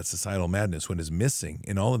within all that societal madness, what is missing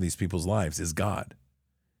in all of these people's lives is God.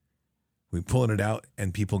 We're pulling it out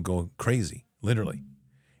and people go crazy, literally.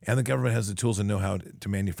 And the government has the tools and know-how to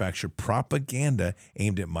manufacture propaganda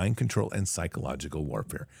aimed at mind control and psychological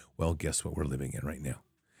warfare. Well, guess what we're living in right now?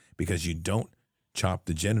 Because you don't chop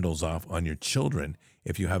the genitals off on your children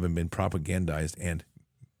if you haven't been propagandized and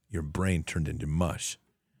your brain turned into mush.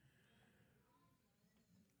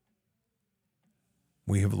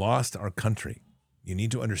 We have lost our country. You need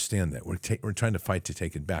to understand that. We're trying to fight to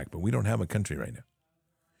take it back, but we don't have a country right now.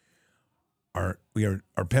 Our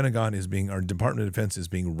Pentagon our Department of Defense is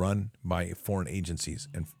being run by foreign agencies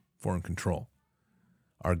and foreign control.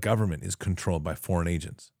 Our government is controlled by foreign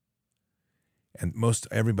agents. And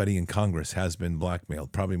everybody in Congress has been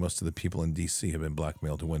blackmailed. Probably most of the people in D.C. have been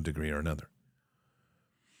blackmailed to one degree or another.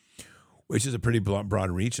 Which is a pretty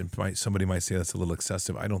broad reach, and somebody might say that's a little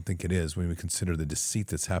excessive. I don't think it is when we consider the deceit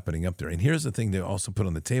that's happening up there. And here's the thing to also put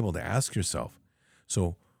on the table to ask yourself.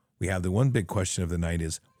 So we have the one big question of the night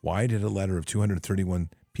is, why did a letter of 231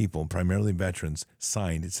 people, primarily veterans,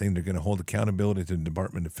 signed saying they're going to hold accountability to the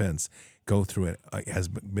Department of Defense, go through it, has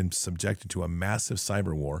been subjected to a massive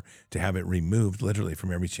cyber war to have it removed literally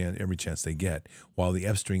from every chance they get, while the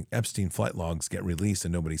Epstein flight logs get released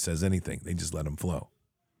and nobody says anything. They just let them flow.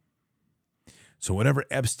 So whatever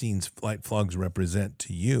Epstein's flight logs represent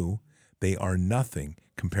to you, They are nothing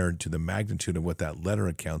compared to the magnitude of what that letter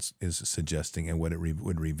accounts is suggesting and what it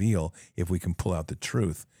would reveal if we can pull out the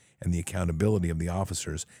truth and the accountability of the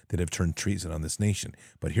officers that have turned treason on this nation.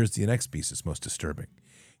 But here's the next piece that's most disturbing,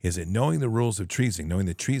 is that knowing the rules of treason, knowing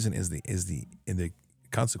that treason is the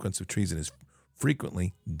consequence of treason is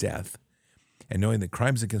frequently death, and knowing that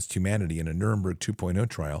crimes against humanity in a Nuremberg 2.0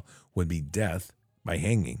 trial would be death by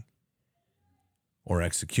hanging or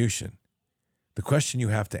execution. The question you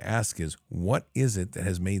have to ask is, what is it that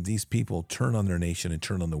has made these people turn on their nation and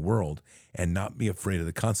turn on the world and not be afraid of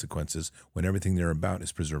the consequences when everything they're about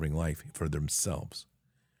is preserving life for themselves?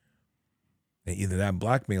 And either that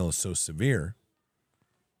blackmail is so severe,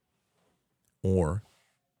 or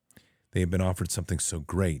they have been offered something so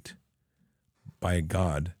great by a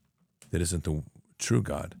God that isn't the true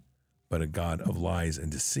God, but a God of lies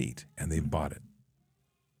and deceit, and they've bought it.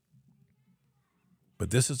 But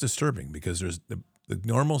this is disturbing because there's the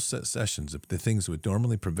normal sessions of the things that would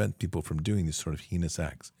normally prevent people from doing these sort of heinous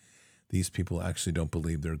acts. These people actually don't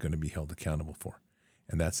believe they're going to be held accountable for.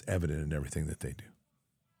 And that's evident in everything that they do.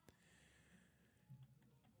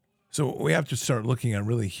 So what we have to start looking at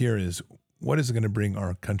really here is, what is going to bring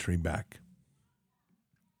our country back?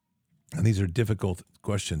 And these are difficult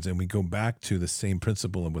questions. And we go back to the same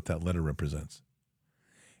principle of what that letter represents.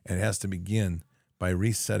 And it has to begin by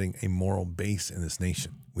resetting a moral base in this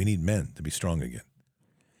nation. We need men to be strong again.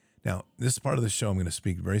 Now, this part of the show, I'm going to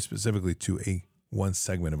speak very specifically to one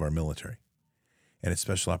segment of our military and its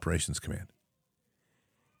Special Operations Command.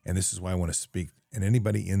 And this is why I want to speak. And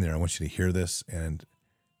anybody in there, I want you to hear this and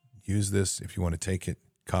use this. If you want to take it,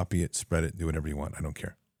 copy it, spread it, do whatever you want. I don't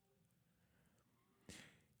care.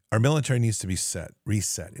 Our military needs to be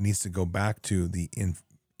reset. It needs to go back to the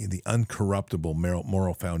uncorruptible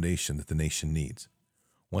moral foundation that the nation needs.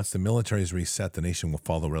 Once the military is reset, the nation will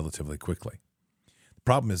follow relatively quickly. The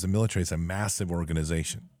problem is the military is a massive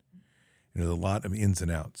organization. There's a lot of ins and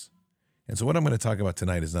outs. And so what I'm going to talk about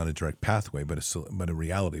tonight is not a direct pathway, but a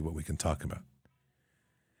reality, what we can talk about.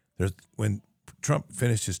 When Trump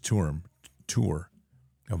finished his term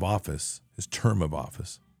of office,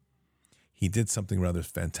 he did something rather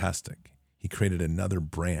fantastic. He created another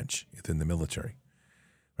branch within the military.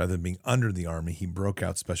 Rather than being under the Army, he broke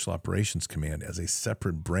out Special Operations Command as a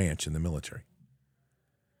separate branch in the military.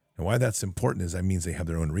 And why that's important is that means they have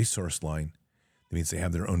their own resource line. It means they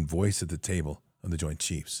have their own voice at the table of the Joint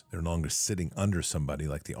Chiefs. They're no longer sitting under somebody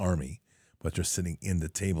like the Army, but they're sitting in the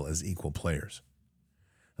table as equal players.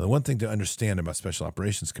 Now, the one thing to understand about Special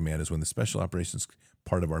Operations Command is when the Special Operations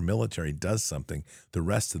part of our military does something, the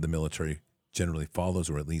rest of the military generally follows,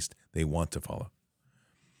 or at least they want to follow.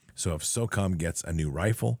 So if SOCOM gets a new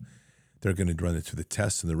rifle, they're going to run it through the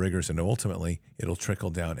tests and the rigors, and ultimately it'll trickle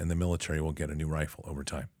down and the military will get a new rifle over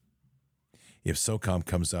time. If SOCOM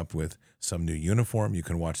comes up with some new uniform, you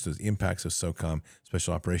can watch those impacts of SOCOM,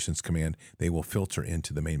 Special Operations Command. They will filter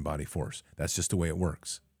into the main body force. That's just the way it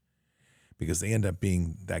works. Because they end up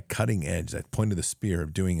being that cutting edge, that point of the spear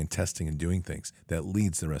of doing and testing and doing things that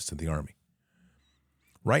leads the rest of the Army.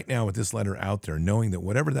 Right now, with this letter out there, knowing that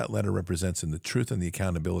whatever that letter represents in the truth and the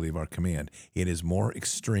accountability of our command, it is more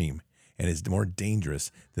extreme and is more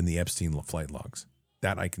dangerous than the Epstein flight logs.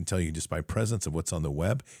 That I can tell you just by presence of what's on the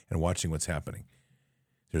web and watching what's happening.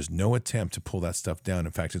 There's no attempt to pull that stuff down.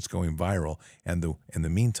 In fact, it's going viral. And in the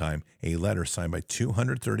meantime, a letter signed by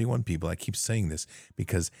 231 people. I keep saying this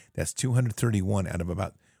because that's 231 out of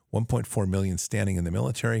about 1.4 million standing in the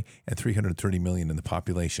military and 330 million in the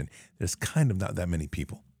population. There's kind of not that many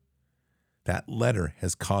people. That letter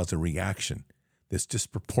has caused a reaction that's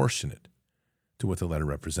disproportionate to what the letter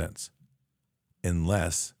represents.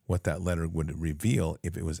 Unless what that letter would reveal,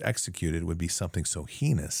 if it was executed, would be something so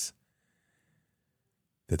heinous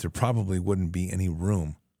that there probably wouldn't be any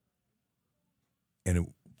room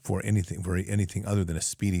for anything other than a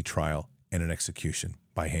speedy trial and an execution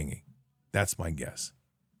by hanging. That's my guess.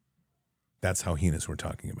 That's how heinous we're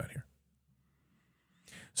talking about here.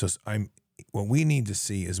 So what we need to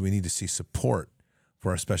see is we need to see support for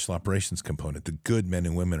our special operations component. The good men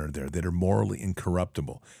and women are there that are morally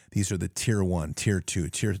incorruptible. These are the tier 1, tier 2,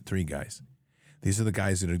 tier 3 guys. These are the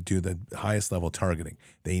guys that do the highest level targeting.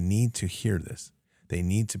 They need to hear this. They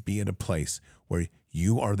need to be at a place where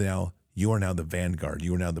you are now the vanguard.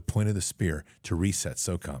 You are now the point of the spear to reset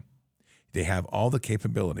SOCOM. They have all the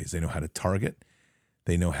capabilities. They know how to target.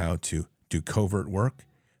 They know how to do covert work.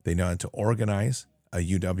 They know how to organize a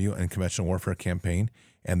UW and conventional warfare campaign,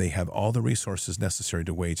 and they have all the resources necessary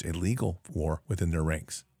to wage a legal war within their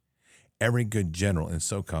ranks. Every good general in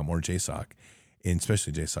SOCOM or JSOC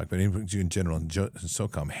especially JSOC, but in general,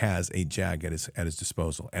 SOCOM has a JAG at his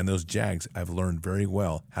disposal. And those JAGs have learned very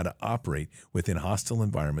well how to operate within hostile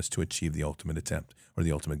environments to achieve the ultimate attempt or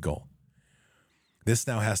the ultimate goal. This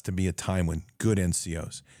now has to be a time when good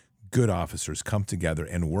NCOs, good officers come together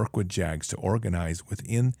and work with JAGs to organize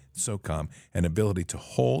within SOCOM an ability to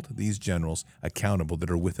hold these generals accountable that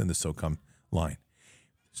are within the SOCOM line.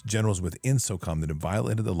 Generals within SOCOM that have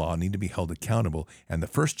violated the law need to be held accountable, and the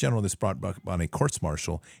first general that's brought back on a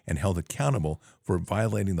courts-martial and held accountable for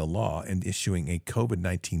violating the law and issuing a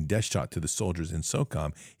COVID-19 death shot to the soldiers in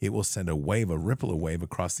SOCOM, it will send a ripple wave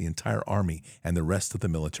across the entire army, and the rest of the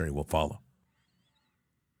military will follow.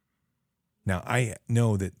 Now, I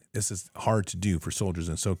know that this is hard to do for soldiers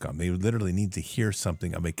in SOCOM. They literally need to hear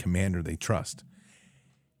something of a commander they trust.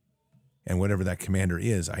 And whatever that commander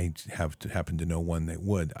is, I happen to know one that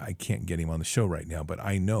would. I can't get him on the show right now, but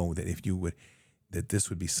I know that that this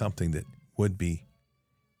would be something that would be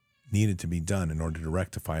needed to be done in order to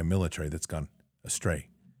rectify a military that's gone astray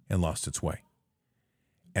and lost its way.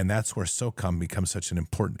 And that's where SOCOM becomes such an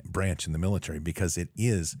important branch in the military, because it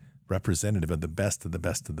is representative of the best of the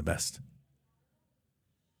best of the best.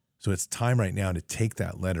 So it's time right now to take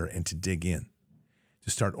that letter and to dig in,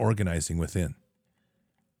 to start organizing within,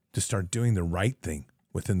 to start doing the right thing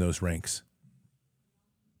within those ranks,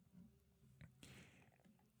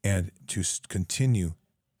 and to continue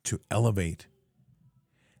to elevate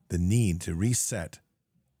the need to reset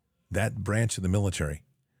that branch of the military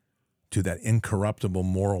to that incorruptible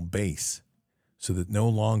moral base, so that no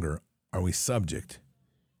longer are we subject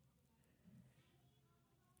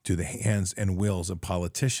to the hands and wills of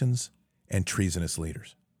politicians and treasonous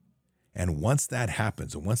leaders. And once that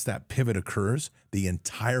happens, and once that pivot occurs, the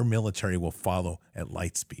entire military will follow at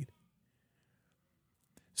light speed.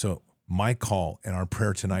 So my call and our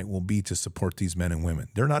prayer tonight will be to support these men and women.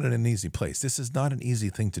 They're not in an easy place. This is not an easy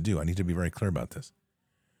thing to do. I need to be very clear about this.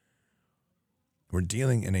 We're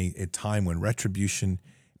dealing in a time when retribution,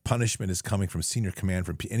 punishment is coming from senior command,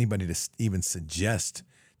 from anybody to even suggest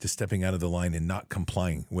to stepping out of the line and not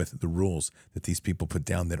complying with the rules that these people put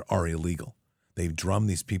down that are illegal. They've drummed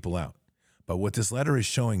these people out. But what this letter is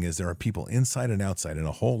showing is there are people inside and outside, and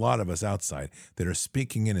a whole lot of us outside, that are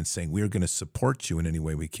speaking in and saying, we are going to support you in any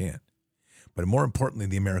way we can. But more importantly,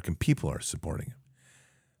 the American people are supporting him.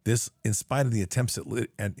 This, in spite of the attempts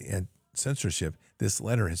at censorship, this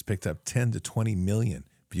letter has picked up 10 to 20 million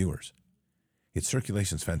viewers. Its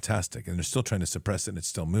circulation is fantastic, and they're still trying to suppress it, and it's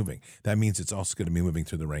still moving. That means it's also going to be moving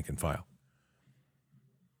through the rank and file.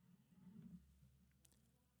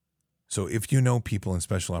 So if you know people in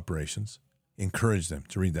special operations, encourage them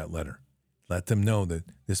to read that letter. Let them know that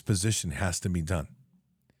this position has to be done.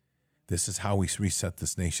 This is how we reset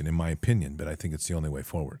this nation, in my opinion, but I think it's the only way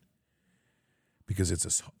forward. Because it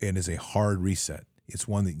is a hard reset. It's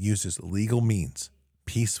one that uses legal means,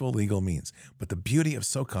 peaceful legal means. But the beauty of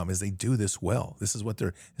SOCOM is they do this well. This is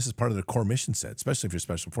part of their core mission set, especially if you're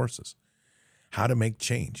special forces. How to make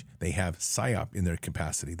change. They have PSYOP in their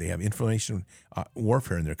capacity. They have information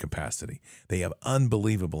warfare in their capacity. They have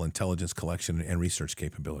unbelievable intelligence collection and research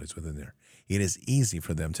capabilities within there. It is easy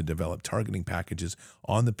for them to develop targeting packages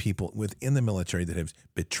on the people within the military that have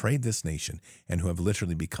betrayed this nation and who have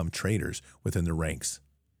literally become traitors within the ranks.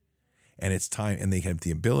 And it's time, and they have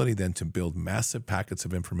the ability then to build massive packets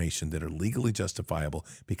of information that are legally justifiable,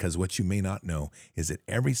 because what you may not know is that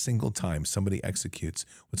every single time somebody executes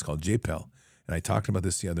what's called JPEL, and I talked about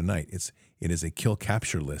this the other night, it is a kill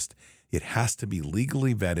capture list. It has to be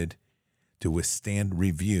legally vetted to withstand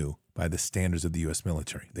review by the standards of the U.S.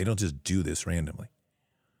 military. They don't just do this randomly.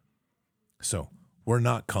 So we're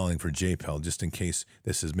not calling for JPEL just in case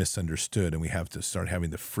this is misunderstood and we have to start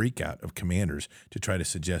having the freak out of commanders to try to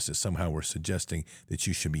suggest that somehow we're suggesting that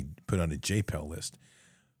you should be put on a JPEL list.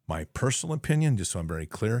 My personal opinion, just so I'm very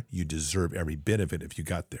clear, you deserve every bit of it if you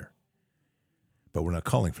got there. But we're not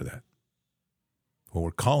calling for that. What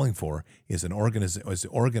we're calling for is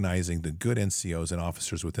organizing the good NCOs and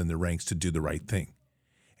officers within the ranks to do the right thing,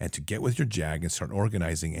 and to get with your JAG and start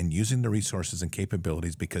organizing and using the resources and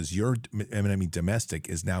capabilities, because your enemy domestic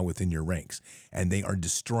is now within your ranks, and they are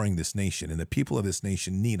destroying this nation. And the people of this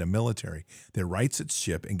nation need a military that rights its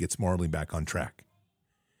ship and gets morally back on track,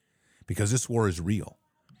 because this war is real.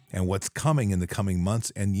 And what's coming in the coming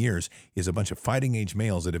months and years is a bunch of fighting-age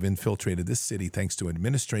males that have infiltrated this city thanks to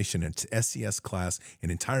administration and SES class, an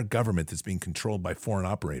entire government that's being controlled by foreign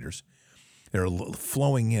operators. They're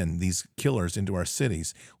flowing in, these killers, into our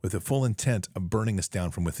cities with the full intent of burning us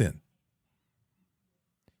down from within.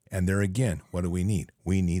 And there again, what do we need?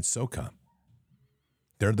 We need SOCOM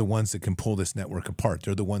They're the ones that can pull this network apart.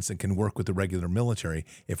 They're the ones that can work with the regular military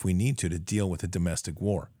if we need to deal with a domestic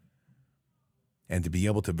war. And to be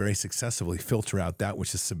able to very successfully filter out that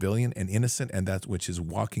which is civilian and innocent and that which is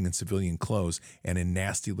walking in civilian clothes and a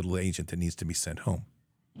nasty little agent that needs to be sent home.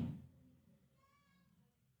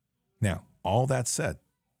 Now, all that said,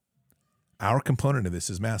 our component of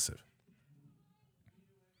this is massive.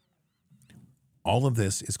 All of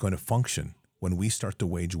this is going to function when we start to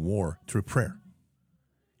wage war through prayer.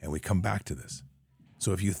 And we come back to this.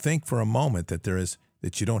 So if you think for a moment that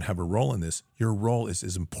that you don't have a role in this, your role is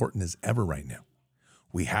as important as ever right now.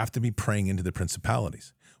 We have to be praying into the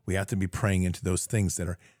principalities. We have to be praying into those things that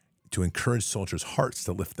are to encourage soldiers' hearts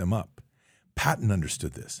to lift them up. Patton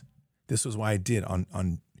understood this. This was why I did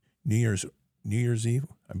on New Year's Eve,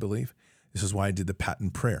 I believe. This is why I did the Patton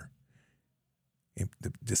prayer,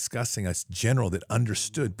 discussing a general that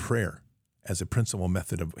understood prayer as a principal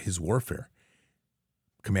method of his warfare.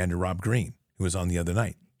 Commander Rob Green, who was on the other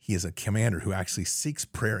night. He is a commander who actually seeks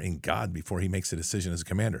prayer in God before he makes a decision as a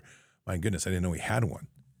commander. My goodness, I didn't know he had one.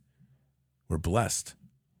 We're blessed.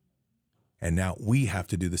 And now we have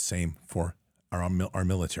to do the same for our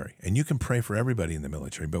military. And you can pray for everybody in the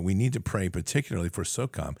military, but we need to pray particularly for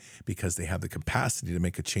SOCOM because they have the capacity to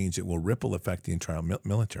make a change that will ripple affect the entire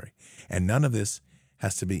military. And none of this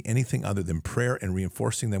has to be anything other than prayer and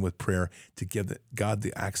reinforcing them with prayer to give God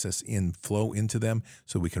the access flow into them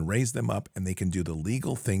so we can raise them up and they can do the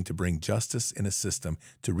legal thing to bring justice in a system,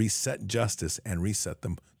 to reset justice and reset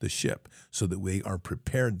the ship so that we are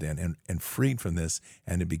prepared then and freed from this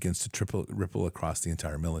and it begins to ripple across the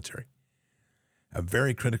entire military. A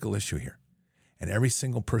very critical issue here. And every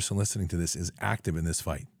single person listening to this is active in this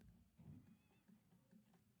fight.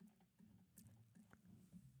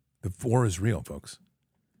 The war is real, folks.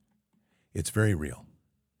 It's very real.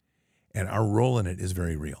 And our role in it is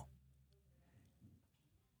very real.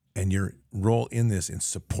 And your role in this, in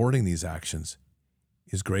supporting these actions,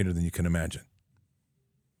 is greater than you can imagine.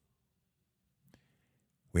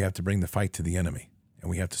 We have to bring the fight to the enemy, and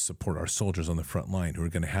we have to support our soldiers on the front line who are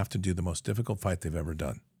going to have to do the most difficult fight they've ever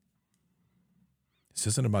done. This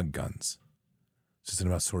isn't about guns. This isn't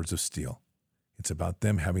about swords of steel. It's about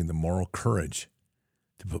them having the moral courage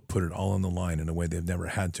to put it all on the line in a way they've never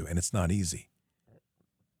had to, and it's not easy.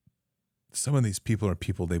 Some of these people are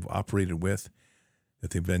people they've operated with,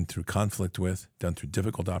 that they've been through conflict with, done through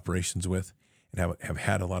difficult operations with, and have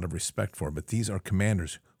had a lot of respect for. But these are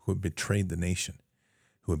commanders who have betrayed the nation,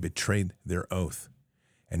 who have betrayed their oath,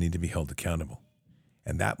 and need to be held accountable.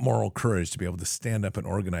 And that moral courage to be able to stand up and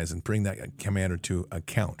organize and bring that commander to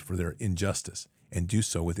account for their injustice and do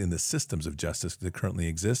so within the systems of justice that currently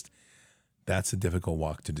exist, that's a difficult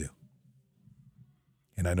walk to do.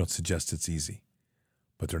 And I don't suggest it's easy,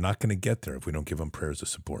 but they're not going to get there if we don't give them prayers of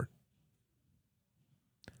support.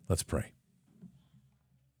 Let's pray.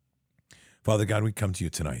 Father God, we come to you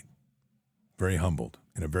tonight, very humbled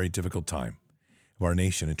in a very difficult time of our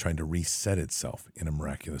nation and trying to reset itself in a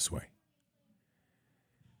miraculous way.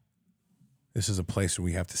 This is a place where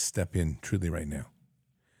we have to step in truly right now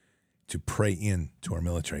to pray in to our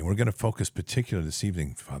military. And we're going to focus particularly this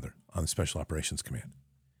evening, Father, on the Special Operations Command,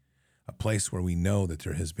 a place where we know that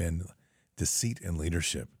there has been deceit in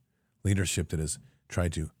leadership that has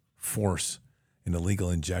tried to force an illegal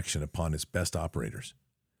injection upon its best operators,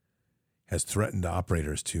 has threatened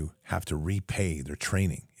operators to have to repay their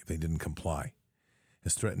training if they didn't comply,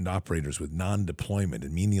 has threatened operators with non-deployment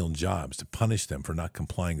and menial jobs to punish them for not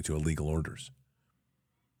complying to illegal orders.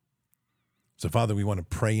 So, Father, we want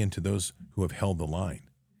to pray into those who have held the line.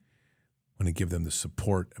 We want to give them the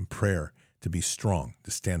support and prayer to be strong,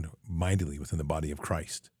 to stand mightily within the body of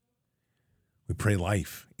Christ. We pray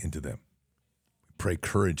life into them. We pray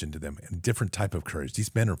courage into them, and a different type of courage.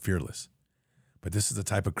 These men are fearless. But this is the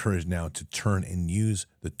type of courage now to turn and use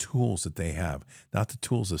the tools that they have, not the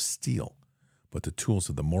tools of steel, but the tools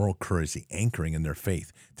of the moral courage, the anchoring in their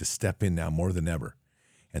faith, to step in now more than ever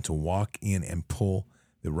and to walk in and pull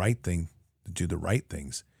the right thing, to do the right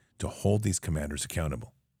things, to hold these commanders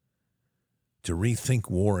accountable, to rethink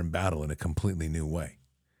war and battle in a completely new way,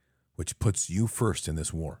 which puts you first in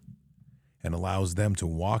this war and allows them to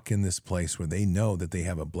walk in this place where they know that they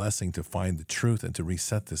have a blessing to find the truth and to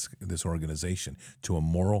reset this organization to a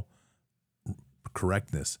moral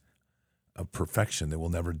correctness of perfection that will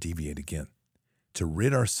never deviate again, to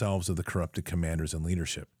rid ourselves of the corrupted commanders and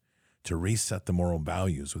leadership, to reset the moral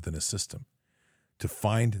values within a system, to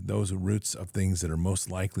find those roots of things that are most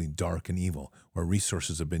likely dark and evil, where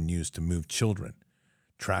resources have been used to move children,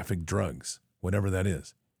 traffic drugs, whatever that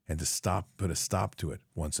is, and to put a stop to it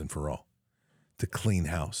once and for all, to clean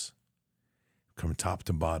house from top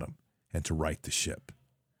to bottom and to right the ship.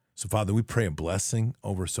 So, Father, we pray a blessing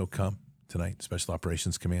over SOCOM tonight, Special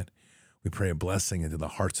Operations Command. We pray a blessing into the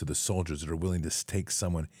hearts of the soldiers that are willing to take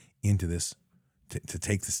someone into this, to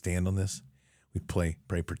take the stand on this. We pray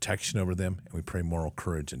protection over them, and we pray moral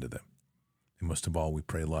courage into them. And most of all, we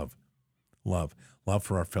pray love. Love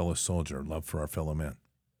for our fellow soldier, love for our fellow men.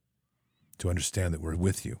 To understand that we're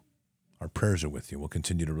with you. Our prayers are with you. We'll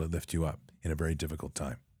continue to lift you up in a very difficult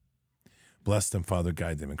time. Bless them, Father.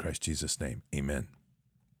 Guide them in Christ Jesus' name. Amen.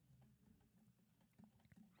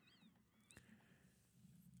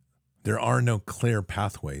 There are no clear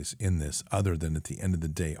pathways in this other than at the end of the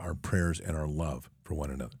day, our prayers and our love for one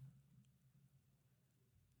another.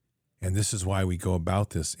 And this is why we go about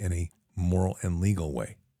this in a moral and legal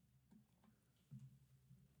way.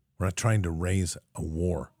 We're not trying to raise a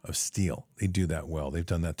war of steel. They do that well. They've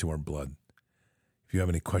done that to our blood. If you have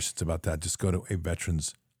any questions about that, just go to a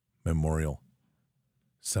Veterans Memorial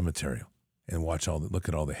Cemetery and look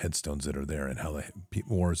at all the headstones that are there and how the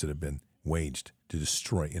wars that have been waged to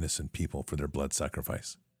destroy innocent people for their blood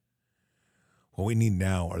sacrifice. What we need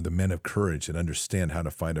now are the men of courage that understand how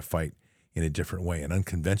to fight a fight in a different way, an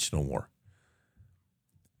unconventional war.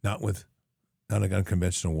 Not an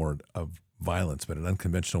unconventional war of violence, but an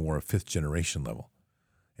unconventional war of 5th generation level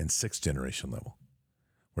and 6th generation level,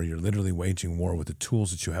 where you're literally waging war with the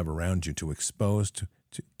tools that you have around you to expose,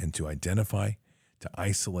 and to identify, to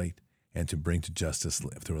isolate, and to bring to justice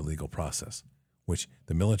through a legal process, which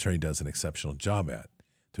the military does an exceptional job at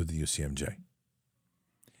through the UCMJ.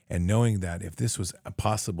 And knowing that if this was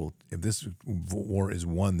possible, if this war is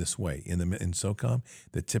won this way in SOCOM,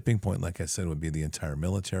 the tipping point, like I said, would be the entire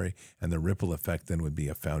military, and the ripple effect then would be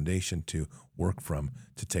a foundation to work from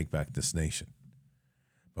to take back this nation.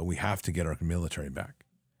 But we have to get our military back.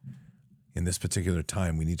 In this particular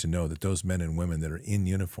time, we need to know that those men and women that are in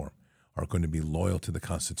uniform are going to be loyal to the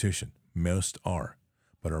Constitution. Most are,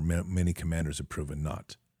 but many commanders have proven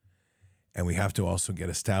not. And we have to also get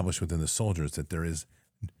established within the soldiers that there is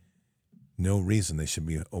no reason they should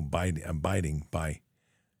be abiding by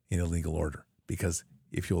an illegal order. Because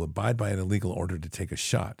if you'll abide by an illegal order to take a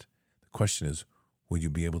shot, the question is, will you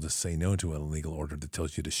be able to say no to an illegal order that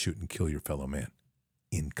tells you to shoot and kill your fellow man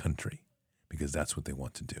in country? Because that's what they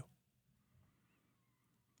want to do.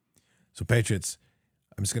 So, Patriots,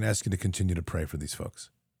 I'm just going to ask you to continue to pray for these folks.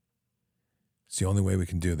 It's the only way we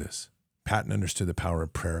can do this. Patton understood the power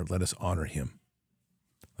of prayer. Let us honor him.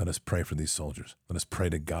 Let us pray for these soldiers. Let us pray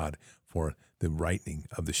to God for the righting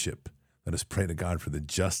of the ship. Let us pray to God for the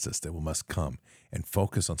justice that must come, and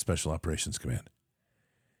focus on Special Operations Command.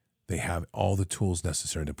 They have all the tools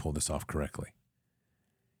necessary to pull this off correctly.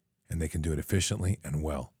 And they can do it efficiently and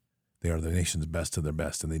well. They are the nation's best of their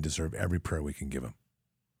best, and they deserve every prayer we can give them.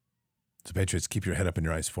 So, Patriots, keep your head up and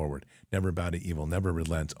your eyes forward. Never bow to evil, never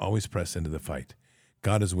relent, always press into the fight.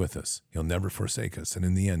 God is with us. He'll never forsake us. And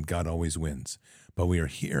in the end, God always wins. But we are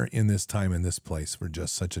here in this time, in this place, for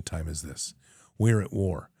just such a time as this. We are at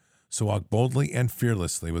war. So walk boldly and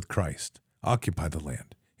fearlessly with Christ. Occupy the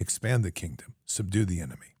land. Expand the kingdom. Subdue the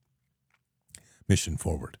enemy. Mission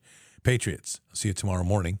forward. Patriots, I'll see you tomorrow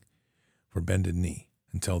morning for Bended Knee.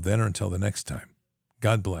 Until then, or until the next time,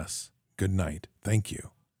 God bless. Good night. Thank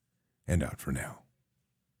you. And out for now.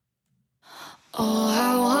 Oh,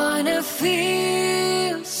 I wanna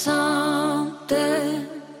feel something.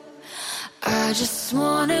 I just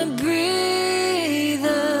wanna breathe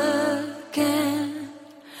again.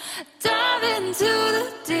 Dive into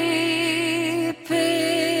the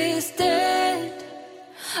deepest end.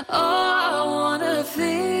 Oh,